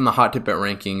 30th in the hot tip bet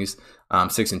rankings,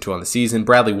 6-2 on the season.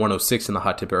 Bradley 106 in the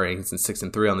hot tip bet rankings and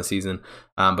 6-3 on the season.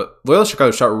 But Loyola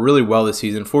Chicago shot really well this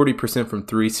season, 40% from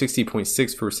 3,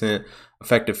 60.6%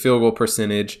 effective field goal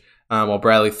percentage, while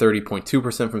Bradley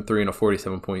 30.2% from 3 and a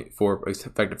 47.4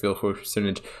 effective field goal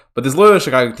percentage. But this Loyola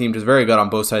Chicago team is very good on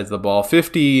both sides of the ball.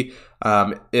 50th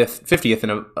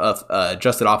in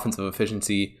adjusted offensive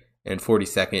efficiency and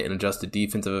 42nd in adjusted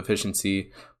defensive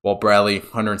efficiency, while Bradley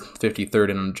 153rd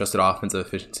in adjusted offensive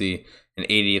efficiency and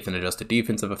 80th in adjusted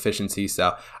defensive efficiency.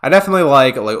 So I definitely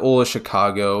like Loyola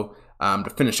Chicago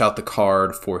to finish out the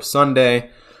card for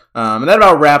Sunday. And that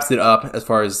about wraps it up as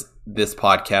far as this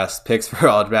podcast picks for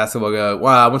college basketball go.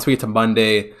 Once we get to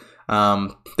Monday,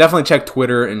 definitely check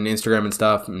Twitter and Instagram and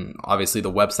stuff, and obviously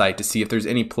the website to see if there's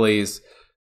any plays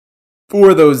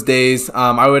for those days.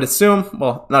 I would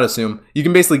you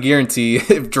can basically guarantee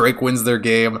if Drake wins their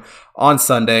game on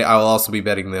Sunday, I will also be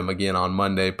betting them again on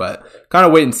Monday, but kind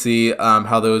of wait and see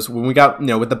how those, when we got,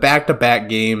 with the back-to-back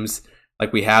games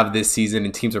like we have this season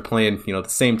and teams are playing, the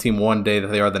same team one day that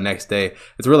they are the next day,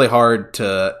 it's really hard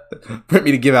for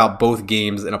me to give out both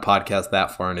games in a podcast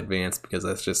that far in advance, because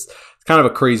it's kind of a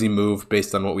crazy move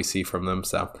based on what we see from them.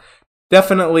 So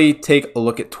definitely take a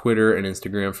look at Twitter and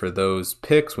Instagram for those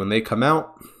picks when they come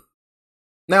out.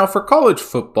 Now, for college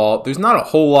football, there's not a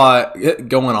whole lot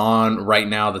going on right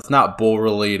now that's not bowl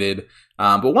related.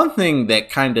 But one thing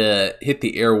that kind of hit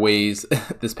the airways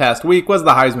this past week was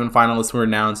the Heisman finalists were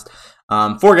announced.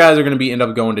 4 guys are going to end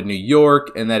up going to New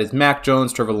York, and that is Mac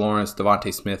Jones, Trevor Lawrence,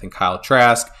 Devontae Smith, and Kyle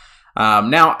Trask.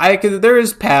 Now, there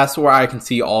is paths where I can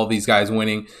see all of these guys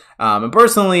winning. And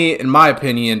personally, in my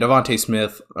opinion, Devontae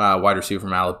Smith, wide receiver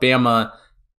from Alabama,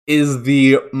 is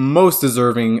the most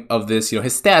deserving of this.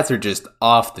 His stats are just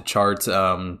off the charts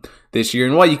this year.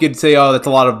 And while you could say, oh, that's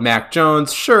a lot of Mac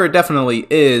Jones, sure, it definitely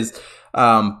is.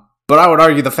 But I would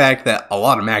argue the fact that a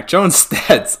lot of Mac Jones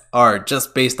stats are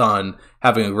just based on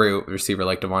having a great receiver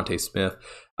like Devontae Smith.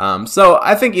 So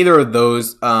I think either of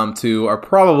those two are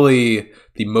probably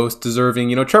the most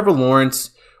deserving. Trevor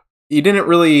Lawrence, he didn't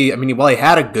really, while he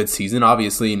had a good season,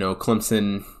 obviously,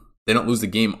 Clemson, they don't lose the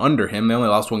game under him. They only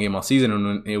lost one game all season,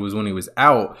 and it was when he was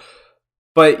out.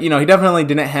 But, he definitely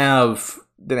didn't have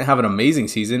an amazing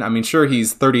season. Sure,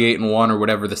 he's 38-1 or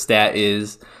whatever the stat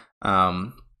is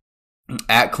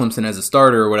at Clemson as a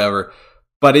starter or whatever.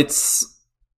 But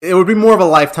it would be more of a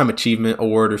lifetime achievement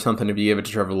award or something if you give it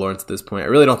to Trevor Lawrence at this point. I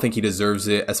really don't think he deserves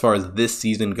it as far as this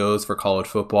season goes for college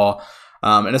football.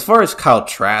 And as far as Kyle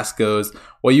Trask goes,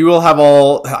 well, you will have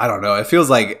I don't know, it feels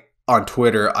like on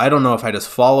Twitter, I don't know if I just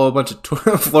follow a bunch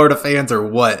of Florida fans or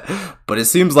what, but it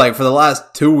seems like for the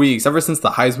last 2 weeks, ever since the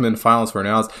Heisman finals were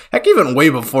announced, heck, even way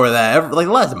before that, like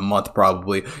the last month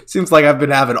probably, seems like I've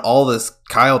been having all this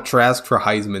Kyle Trask for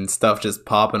Heisman stuff just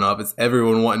popping up. It's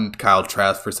everyone wanting Kyle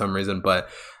Trask for some reason, but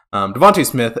Devontae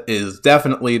Smith is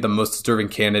definitely the most deserving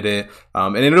candidate,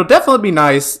 and it'll definitely be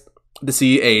nice to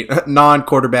see a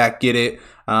non-quarterback get it.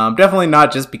 Definitely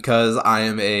not just because I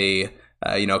am a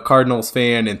Cardinals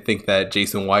fan and think that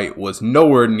Jason White was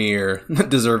nowhere near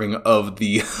deserving of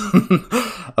the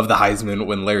of the Heisman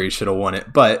when Larry should have won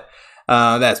it, but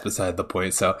that's beside the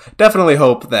point. So definitely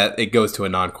hope that it goes to a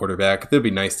non-quarterback. It'd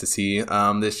be nice to see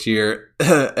this year.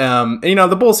 And,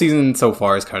 the bowl season so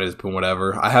far has kind of just been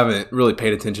whatever. I haven't really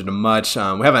paid attention to much. We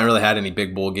haven't really had any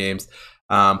big bowl games.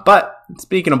 But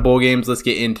speaking of bowl games, let's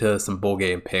get into some bowl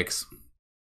game picks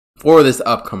for this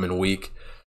upcoming week.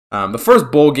 The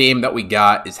first bowl game that we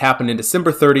got is happening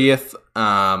December 30th.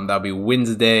 That'll be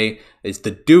Wednesday. It's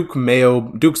the Duke's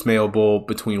Mayo Bowl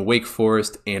between Wake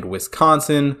Forest and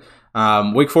Wisconsin.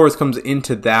 Wake Forest comes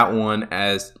into that one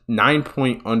as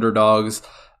 9-point underdogs.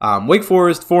 Wake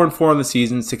Forest 4-4 on the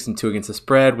season, 6-2 against the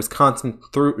spread. Wisconsin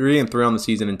 3-3 on the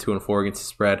season and 2-4 against the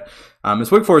spread.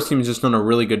 This Wake Forest team has just done a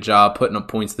really good job putting up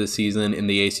points this season in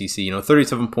the ACC.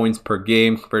 37 points per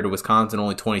game compared to Wisconsin,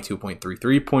 only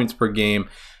 22.33 points per game.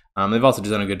 They've also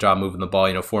just done a good job moving the ball,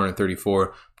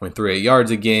 434.38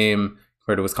 yards a game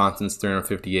compared to Wisconsin's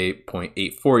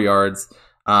 358.84 yards.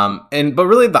 But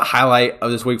really the highlight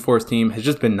of this Wake Forest team has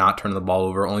just been not turning the ball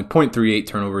over. Only 0.38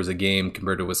 turnovers a game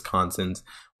compared to Wisconsin's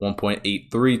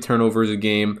 1.83 turnovers a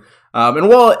game. And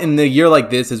while in the year like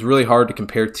this, it's really hard to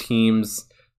compare teams,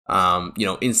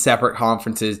 in separate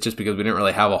conferences just because we didn't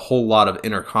really have a whole lot of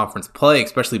inter-conference play,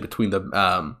 especially between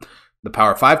the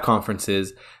Power 5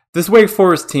 conferences. This Wake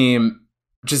Forest team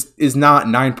just is not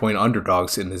 9-point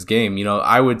underdogs in this game.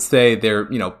 I would say they're,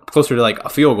 closer to like a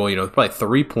field goal, probably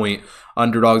 3-point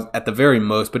underdogs at the very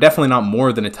most, but definitely not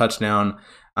more than a touchdown.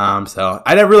 So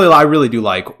I really do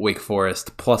like Wake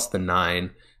Forest plus the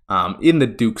 9 in the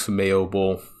Duke's Mayo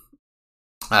Bowl.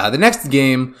 The next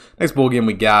bowl game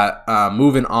we got,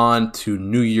 moving on to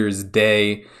New Year's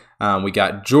Day. We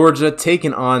got Georgia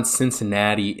taking on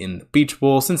Cincinnati in the Peach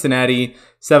Bowl. Cincinnati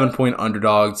 7-point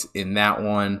underdogs in that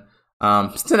one.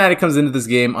 Cincinnati comes into this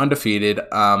game undefeated.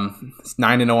 It's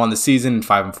 9-0 on the season and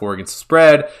 5-4 against the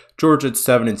spread. Georgia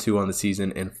 7-2 on the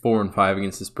season and 4-5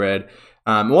 against the spread.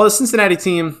 Well, the Cincinnati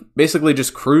team basically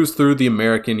just cruised through the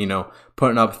American,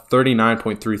 putting up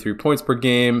 39.33 points per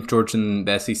game. Georgia in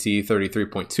the SEC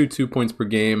 33.22 points per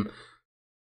game.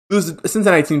 It was a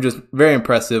Cincinnati team just very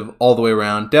impressive all the way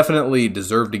around. Definitely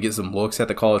deserved to get some looks at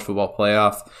the college football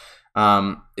playoff.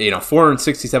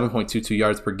 467.22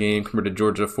 yards per game compared to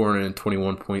Georgia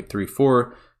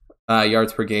 421.34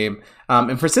 yards per game.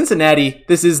 And for Cincinnati,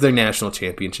 this is their national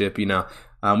championship. We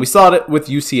saw it with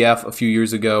UCF a few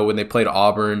years ago when they played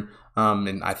Auburn.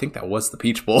 And I think that was the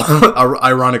Peach Bowl,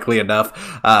 ironically enough.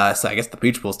 So I guess the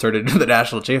Peach Bowl's turned into the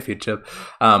national championship.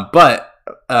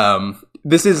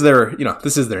 This is their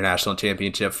national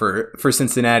championship for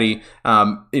Cincinnati.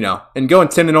 And going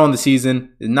 10-0 in the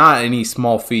season is not any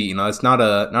small feat. It's not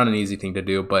an easy thing to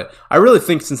do. But I really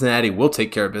think Cincinnati will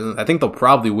take care of business. I think they'll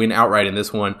probably win outright in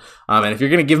this one. And if you're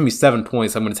going to give me 7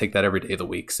 points, I'm going to take that every day of the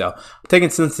week. So I'm taking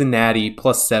Cincinnati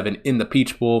plus 7 in the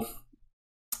Peach Bowl.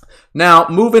 Now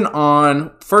moving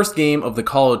on, first game of the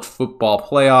college football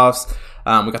playoffs.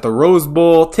 We got the Rose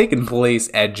Bowl taking place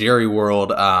at Jerry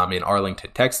World in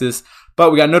Arlington, Texas.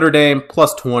 But we got Notre Dame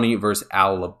plus 20 versus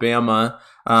Alabama.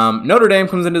 Notre Dame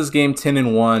comes into this game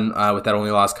 10-1 with that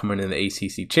only loss coming in the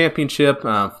ACC championship,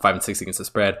 5-6 against the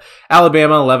spread.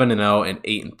 Alabama 11-0 and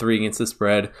 8-3 against the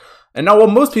spread. And now, while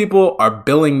most people are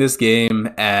billing this game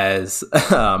as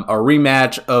a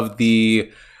rematch of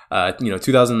the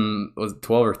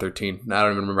 2012 or 13? I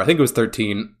don't even remember. I think it was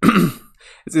 13.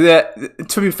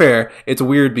 To be fair, it's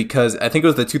weird because I think it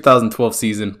was the 2012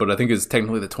 season, but I think it was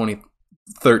technically the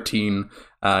 2013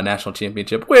 national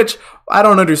championship, which I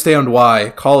don't understand why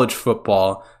college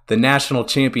football, the national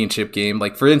championship game,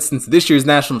 like for instance, this year's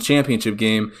national championship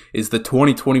game is the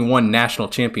 2021 national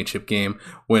championship game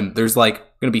when there's like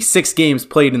going to be 6 games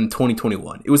played in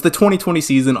 2021. It was the 2020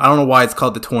 season. I don't know why it's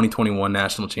called the 2021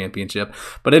 national championship,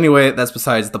 but anyway, that's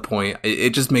besides the point.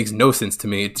 It just makes no sense to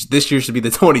me. This year should be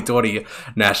the 2020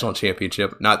 national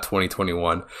championship, not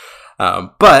 2021.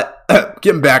 But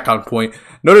getting back on point.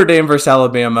 Notre Dame versus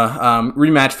Alabama,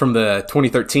 rematch from the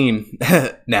 2013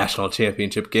 national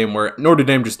championship game where Notre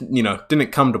Dame just,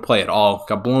 didn't come to play at all.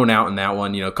 Got blown out in that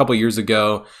one, a couple years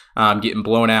ago, getting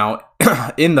blown out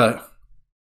in the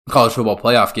college football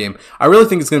playoff game. I really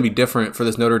think it's going to be different for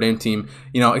this Notre Dame team.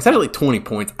 It's actually 20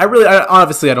 points. I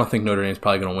don't think Notre Dame's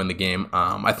probably going to win the game.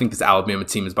 I think this Alabama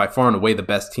team is by far and away the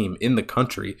best team in the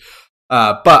country.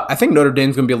 But I think Notre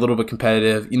Dame's going to be a little bit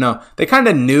competitive. They kind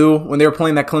of knew when they were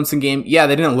playing that Clemson game, yeah,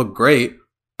 they didn't look great,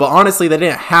 but honestly, they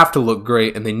didn't have to look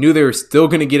great, and they knew they were still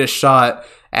going to get a shot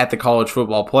at the college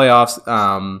football playoffs.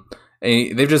 And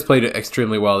they've just played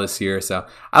extremely well this year. So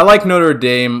I like Notre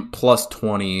Dame plus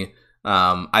 20.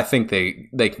 I think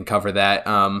they can cover that.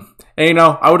 And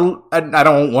I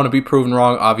don't want to be proven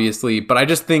wrong, obviously, but I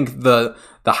just think the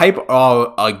hype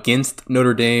against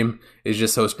Notre Dame is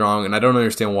just so strong, and I don't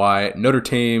understand why. Notre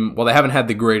Dame, well, they haven't had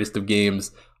the greatest of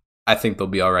games. I think they'll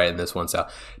be all right in this one. So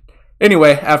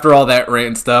anyway, after all that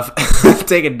rant stuff,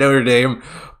 taking Notre Dame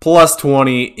plus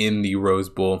 20 in the Rose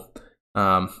Bowl.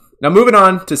 Now moving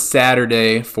on to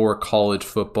Saturday for college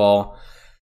football.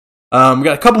 We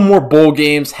got a couple more bowl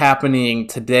games happening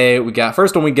today.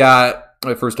 First one that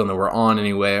we're on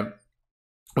anyway.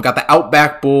 We got the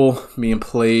Outback Bowl being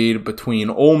played between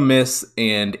Ole Miss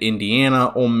and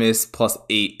Indiana. Ole Miss plus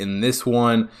 8 in this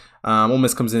one. Ole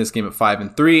Miss comes in this game at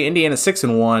 5-3. Indiana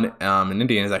 6-1, and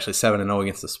Indiana is actually 7-0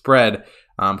 against the spread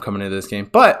coming into this game.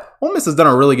 But Ole Miss has done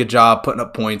a really good job putting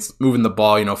up points, moving the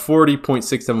ball.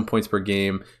 40.67 points per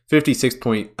game,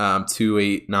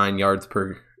 56.289 yards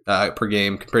per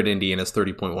game, compared to Indiana's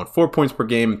 30.14 points per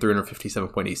game and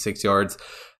 357.86 yards.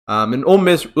 And Ole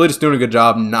Miss really just doing a good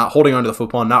job not holding onto the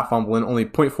football, not fumbling, only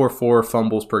 0.44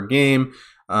 fumbles per game,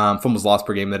 fumbles lost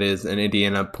per game, that is, and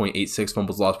Indiana 0.86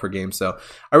 fumbles lost per game. So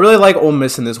I really like Ole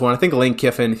Miss in this one. I think Lane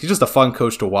Kiffin, he's just a fun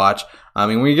coach to watch.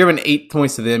 When you're giving 8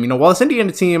 points to them, while this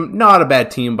Indiana team, not a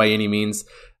bad team by any means,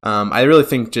 I really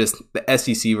think just the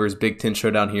SEC versus Big Ten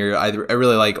showdown here, I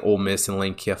really like Ole Miss and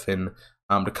Lane Kiffin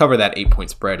to cover that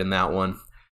 8-point spread in that one.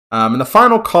 And the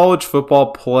final college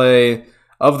football play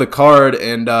of the card,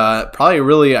 and probably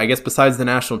really, I guess, besides the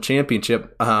national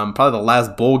championship, probably the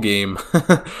last bowl game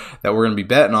that we're going to be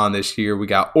betting on this year. We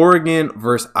got Oregon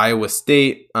versus Iowa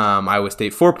State. Iowa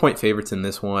State 4-point favorites in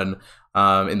this one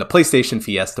in the PlayStation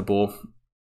Fiesta Bowl.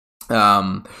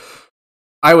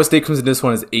 Iowa State comes in this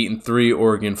one as 8-3,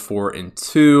 Oregon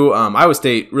 4-2. Iowa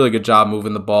State, really good job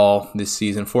moving the ball this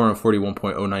season,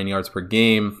 441.09 yards per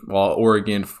game, while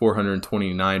Oregon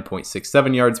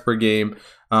 429.67 yards per game.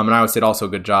 And Iowa State also a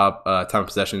good job, time of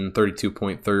possession, 32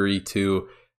 minutes,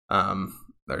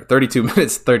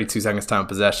 32 seconds time of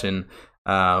possession.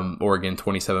 Oregon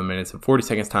 27 minutes and 40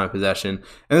 seconds time of possession.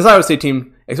 And this Iowa State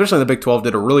team, especially in the Big 12,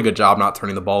 did a really good job not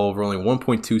turning the ball over, only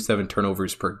 1.27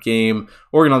 turnovers per game.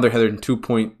 Oregon on the other hand,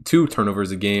 2.2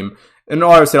 turnovers a game. And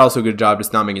Iowa State also a good job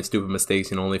just not making stupid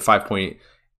mistakes, only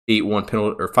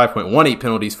 5.18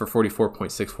 penalties for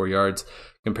 44.64 yards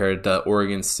compared to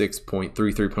Oregon's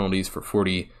 6.33 penalties for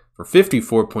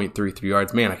 54.33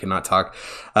 yards. Man, I cannot talk.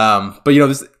 But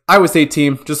this Iowa State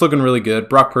team just looking really good.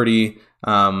 Brock Purdy,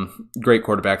 great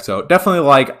quarterback. So definitely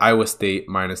like Iowa State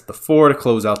minus the 4 to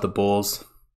close out the Bulls.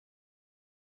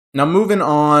 Now moving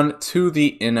on to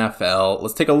the NFL,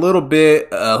 let's take a little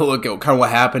bit look at kind of what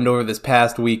happened over this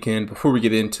past weekend before we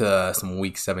get into some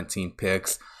Week 17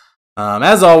 picks.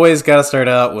 As always, got to start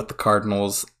out with the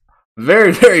Cardinals.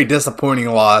 Very, very disappointing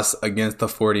loss against the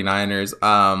 49ers.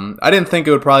 I didn't think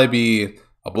it would probably be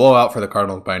a blowout for the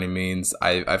Cardinals by any means.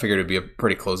 I figured it would be a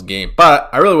pretty close game, but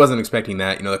I really wasn't expecting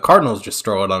that. The Cardinals just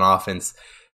struggled on offense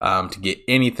to get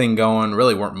anything going,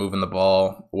 really weren't moving the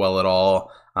ball well at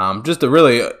all. Just a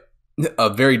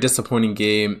very disappointing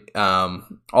game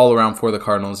all around for the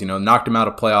Cardinals. Knocked them out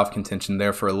of playoff contention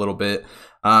there for a little bit.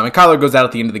 And Kyler goes out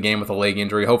at the end of the game with a leg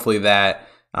injury. Hopefully that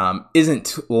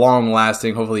isn't long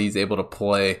lasting. Hopefully he's able to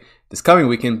play this coming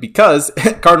weekend, because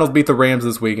Cardinals beat the Rams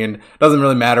this weekend. Doesn't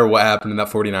really matter what happened in that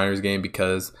 49ers game,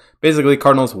 because basically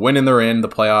Cardinals winning, they're in the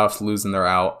playoffs, losing, they're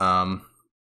out.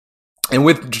 And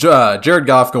with Jared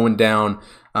Goff going down,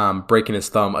 breaking his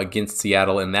thumb against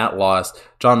Seattle in that loss,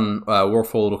 John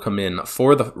Warfield will come in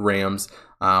for the Rams,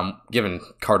 giving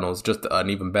Cardinals just an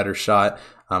even better shot.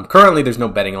 Currently, there's no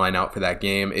betting line out for that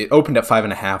game. It opened at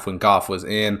 5.5 when Goff was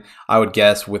in. I would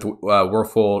guess with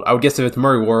Warfield, if it's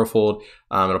Murray Warfield,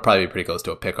 it'll probably be pretty close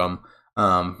to a pick 'em.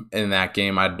 In that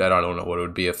game, I don't know what it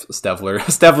would be if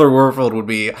Steffler Warfield would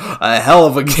be a hell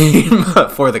of a game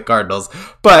for the Cardinals.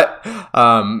 But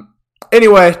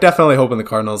anyway, definitely hoping the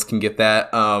Cardinals can get that.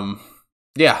 I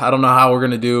don't know how we're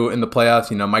gonna do in the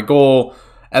playoffs. My goal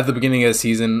at the beginning of the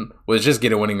season was just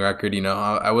get a winning record.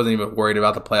 I wasn't even worried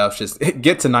about the playoffs. Just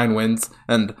get to 9 wins.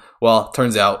 And, well,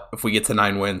 turns out if we get to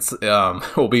 9 wins,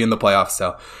 we'll be in the playoffs.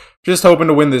 So just hoping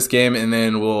to win this game, and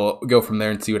then we'll go from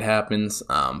there and see what happens.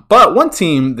 But one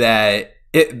team that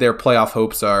their playoff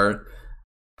hopes are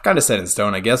kind of set in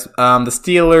stone, I guess. The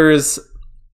Steelers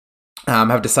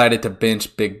have decided to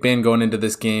bench Big Ben going into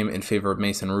this game in favor of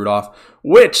Mason Rudolph,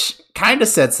 which kind of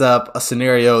sets up a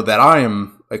scenario that I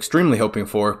am extremely hoping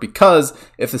for, because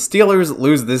if the Steelers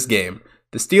lose this game,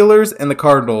 the Steelers and the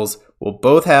Cardinals will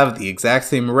both have the exact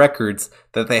same records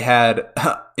that they had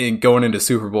in going into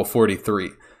Super Bowl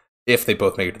 43. If they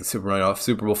both make it to the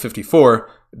Super Bowl 54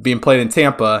 being played in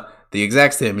Tampa, the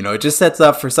exact same. It just sets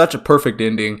up for such a perfect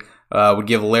ending. Would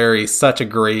give Larry such a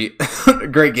great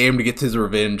game to get his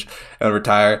revenge and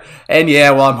retire. And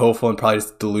yeah, well, I'm hopeful and probably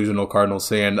just a delusional Cardinals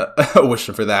fan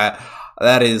wishing for that.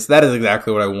 That is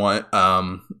exactly what I want.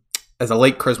 As a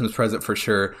late Christmas present for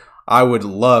sure. I would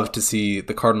love to see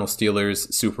the Cardinals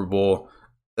Steelers Super Bowl.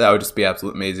 That would just be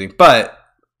absolutely amazing. But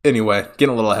anyway,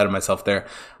 getting a little ahead of myself there.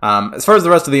 As far as the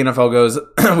rest of the NFL goes,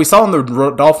 we saw in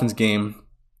the Dolphins game,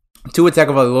 Tua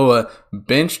Tagovailoa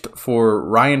benched for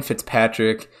Ryan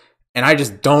Fitzpatrick, and I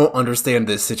just don't understand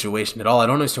this situation at all. I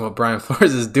don't understand what Brian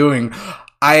Flores is doing.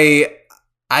 I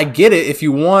get it. If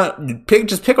you want,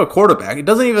 just pick a quarterback. It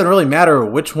doesn't even really matter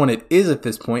which one it is at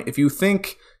this point. If you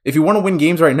want to win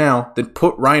games right now, then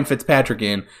put Ryan Fitzpatrick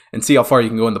in and see how far you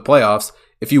can go in the playoffs.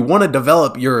 If you want to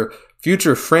develop your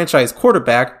future franchise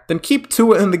quarterback, then keep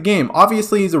Tua in the game.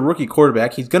 Obviously, he's a rookie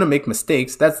quarterback. He's going to make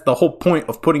mistakes. That's the whole point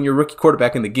of putting your rookie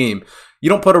quarterback in the game. You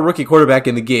don't put a rookie quarterback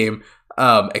in the game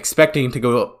expecting to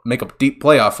go make a deep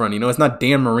playoff run. It's not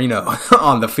Dan Marino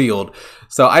on the field.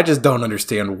 So I just don't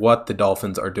understand what the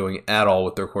Dolphins are doing at all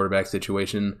with their quarterback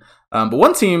situation. But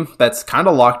one team that's kind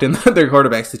of locked in their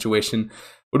quarterback situation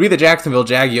would be the Jacksonville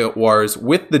Jaguars.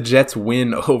 With the Jets'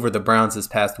 win over the Browns this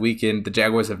past weekend, the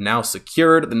Jaguars have now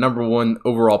secured the number 1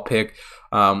 overall pick,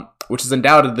 which is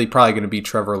undoubtedly probably going to be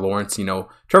Trevor Lawrence.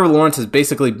 Trevor Lawrence has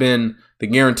basically been the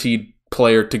guaranteed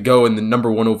player to go in the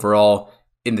number 1 overall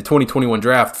in the 2021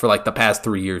 draft for like the past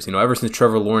 3 years. Ever since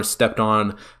Trevor Lawrence stepped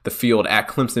on the field at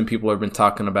Clemson, people have been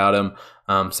talking about him.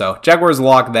 So Jaguars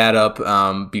lock that up.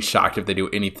 Be shocked if they do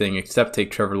anything except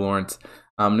take Trevor Lawrence.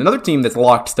 Another team that's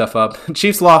locked stuff up,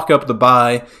 Chiefs lock up the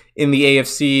bye in the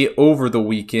AFC over the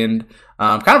weekend.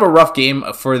 Kind of a rough game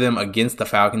for them against the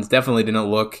Falcons. Definitely didn't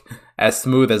look as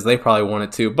smooth as they probably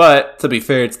wanted to. But to be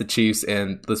fair, it's the Chiefs,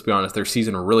 and let's be honest, their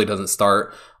season really doesn't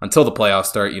start until the playoffs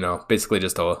start. Basically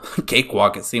just a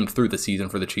cakewalk, it seemed, through the season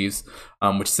for the Chiefs,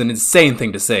 which is an insane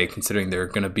thing to say considering they're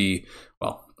going to be,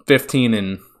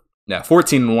 14-1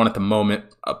 at the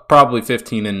moment, probably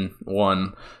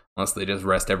 15-1. Unless they just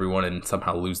rest everyone and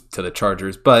somehow lose to the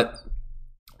Chargers. But,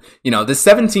 this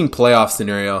 17 playoff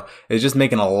scenario is just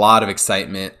making a lot of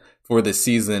excitement for this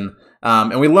season.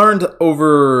 And we learned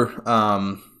over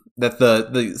that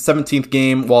the 17th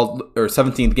game,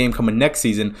 17th game coming next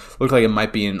season, looked like it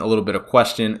might be in a little bit of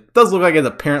question. It does look like it's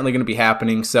apparently going to be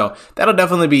happening, so that'll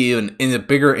definitely be in a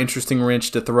bigger, interesting wrench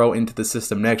to throw into the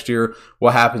system next year.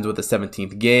 What happens with the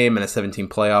 17th game and a 17th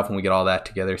playoff when we get all that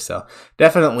together? So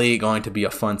definitely going to be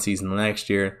a fun season next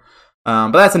year.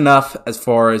 But that's enough as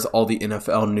far as all the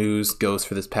NFL news goes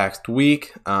for this past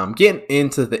week. Getting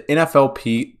into the NFL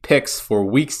picks for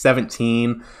Week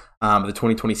 17 of the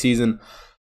 2020 season.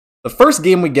 The first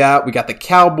game we got the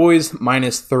Cowboys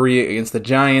 -3 against the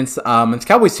Giants. And the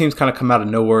Cowboys team's kind of come out of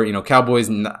nowhere. Cowboys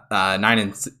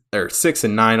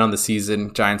 6-9 on the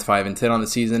season, Giants 5-10 on the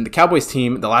season. The Cowboys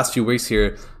team the last few weeks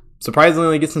here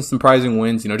surprisingly gets some surprising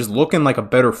wins. Just looking like a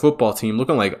better football team,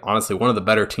 looking like honestly one of the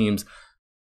better teams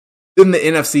in the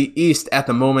NFC East at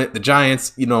the moment. The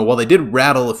Giants, while they did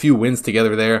rattle a few wins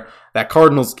together there, that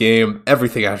Cardinals game,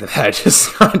 everything after that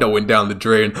just kind of went down the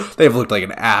drain. They've looked like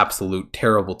an absolute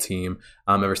terrible team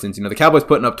ever since. The Cowboys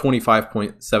putting up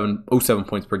 25.707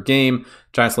 points per game.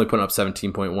 Giants only putting up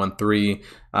 17.13.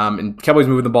 And Cowboys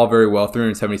moving the ball very well,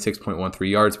 376.13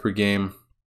 yards per game.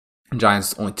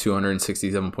 Giants only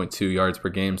 267.2 yards per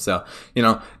game. So,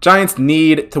 Giants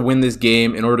need to win this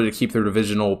game in order to keep their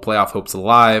divisional playoff hopes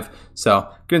alive. So,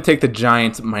 going to take the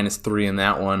Giants -3 in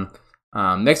that one.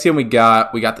 Next game we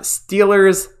got the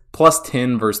Steelers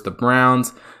 +10 versus the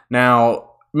Browns.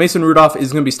 Now, Mason Rudolph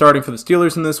is going to be starting for the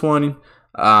Steelers in this one.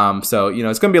 So,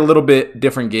 it's going to be a little bit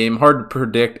different game. Hard to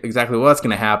predict exactly what's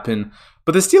going to happen.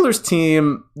 But the Steelers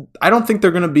team, I don't think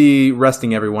they're going to be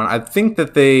resting everyone. I think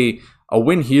that a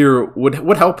win here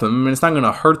would help them. I mean, it's not going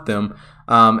to hurt them.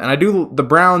 And the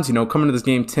Browns, come into this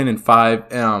game 10-5,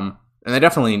 and they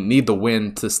definitely need the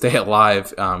win to stay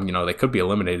alive. They could be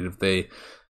eliminated if they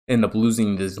end up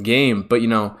losing this game. But,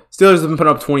 Steelers have been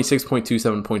putting up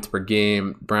 26.27 points per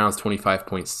game, Browns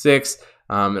 25.6,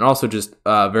 and also just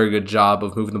a very good job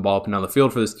of moving the ball up and down the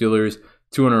field for the Steelers,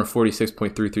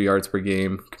 246.33 yards per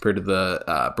game compared to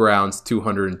the Browns,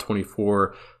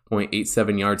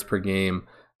 224.87 yards per game.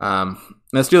 The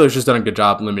Steelers just done a good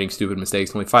job limiting stupid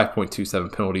mistakes, only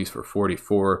 5.27 penalties for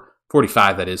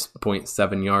 45, that is,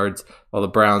 0.7 yards, while the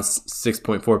Browns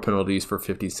 6.4 penalties for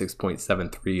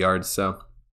 56.73 yards. So,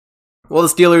 well, the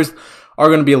Steelers are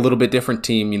going to be a little bit different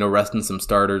team, resting some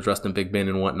starters, resting Big Ben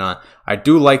and whatnot. I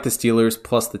do like the Steelers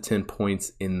plus the 10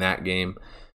 points in that game.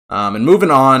 And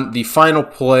moving on, the final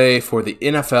play for the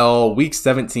NFL Week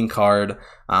 17 card.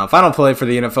 Final play for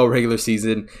the NFL regular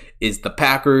season is the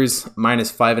Packers minus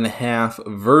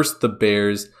 5.5 versus the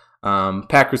Bears.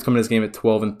 Packers come in this game at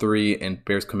 12-3, and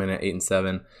Bears come in at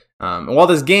 8-7. And while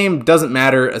this game doesn't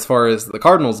matter as far as the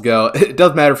Cardinals go, it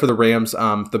does matter for the Rams.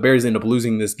 If the Bears end up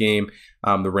losing this game,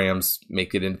 the Rams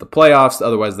make it into the playoffs.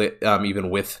 Otherwise, they even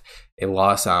with a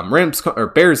loss,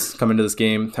 Bears come into this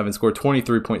game having scored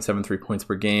 23.73 points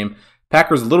per game.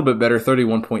 Packers a little bit better,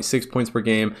 31.6 points per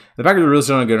game. The Packers are really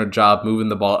done a good job moving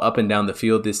the ball up and down the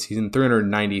field this season,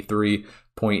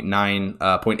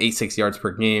 393.86 yards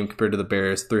per game compared to the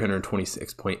Bears,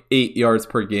 326.8 yards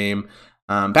per game.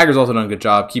 Packers also done a good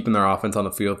job keeping their offense on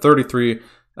the field, 33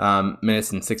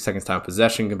 minutes and 6 seconds time of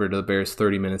possession compared to the Bears,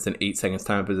 30 minutes and 8 seconds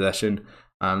time of possession.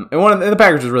 And the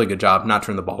Packers did a really good job not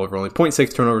turning the ball over, only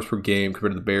 0.6 turnovers per game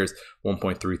compared to the Bears,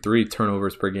 1.33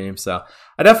 turnovers per game. So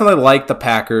I definitely like the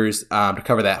Packers to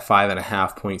cover that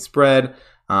 5.5 point spread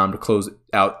to close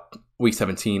out Week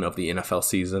 17 of the NFL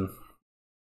season.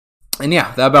 And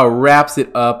yeah, that about wraps it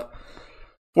up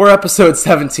for episode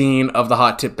 17 of the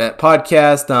Hot Tip Bet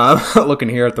podcast. Looking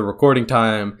here at the recording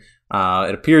time,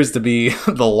 it appears to be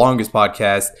the longest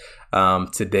podcast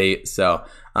to date. So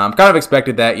kind of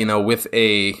expected that, with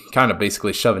a kind of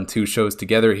basically shoving two shows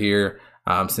together here,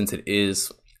 since it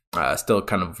is still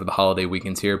kind of for the holiday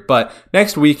weekends here. But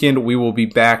next weekend, we will be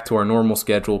back to our normal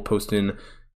schedule, posting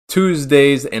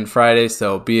Tuesdays and Fridays,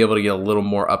 so be able to get a little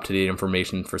more up-to-date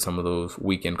information for some of those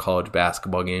weekend college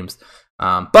basketball games.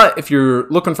 But if you're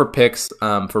looking for picks,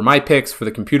 for my picks, for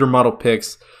the computer model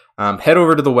picks, head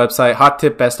over to the website,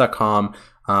 hottipbets.com.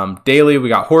 Daily, we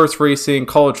got horse racing,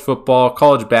 college football,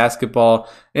 college basketball,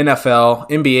 NFL,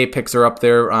 NBA picks are up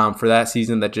there for that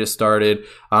season that just started.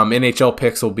 NHL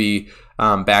picks will be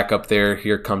back up there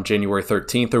here come January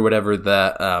 13th or whatever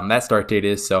that start date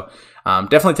is. So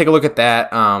definitely take a look at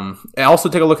that. And also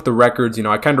take a look at the records.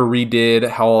 I kind of redid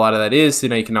how a lot of that is.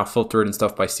 You can now filter it and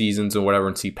stuff by seasons and whatever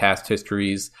and see past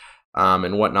histories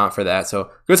and whatnot for that.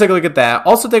 So go take a look at that.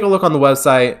 Also take a look on the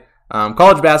website.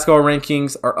 College basketball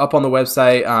rankings are up on the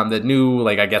website. The new,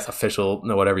 official,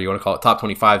 whatever you want to call it, top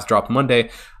 25s drop Monday.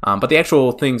 But the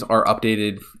actual things are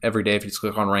updated every day. If you just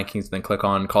click on rankings, then click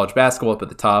on college basketball up at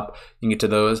the top, you can get to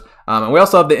those. And we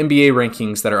also have the NBA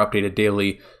rankings that are updated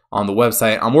daily on the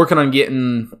website. I'm working on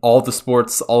getting all the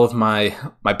sports, all of my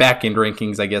back end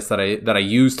rankings, I guess, that I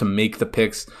use to make the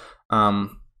picks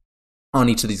on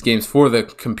each of these games for the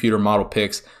computer model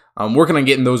picks. I'm working on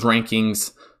getting those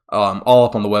rankings all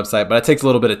up on the website, but it takes a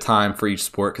little bit of time for each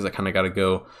sport because I kind of got to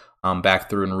go back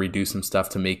through and redo some stuff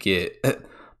to make it,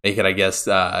 I guess,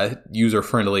 user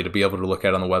friendly to be able to look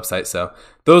at on the website. So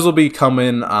those will be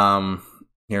coming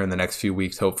here in the next few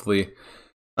weeks, hopefully.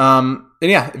 And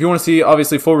yeah, if you want to see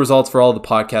obviously full results for all the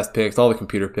podcast picks, all the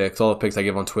computer picks, all the picks I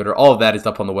give on Twitter, all of that is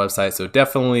up on the website. So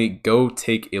definitely go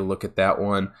take a look at that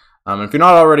one. And if you're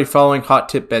not already following Hot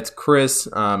Tip Bets Chris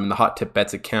in the Hot Tip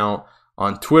Bets account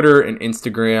on Twitter and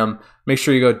Instagram, make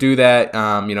sure you go do that.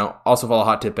 Also follow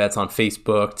Hot Tip Bets on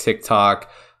Facebook, TikTok,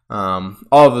 all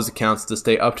of those accounts to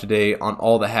stay up to date on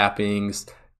all the happenings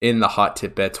in the Hot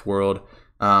Tip Bets world.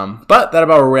 But that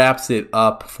about wraps it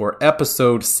up for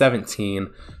episode 17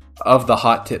 of the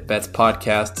Hot Tip Bets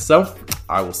podcast. So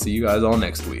I will see you guys all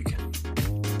next week.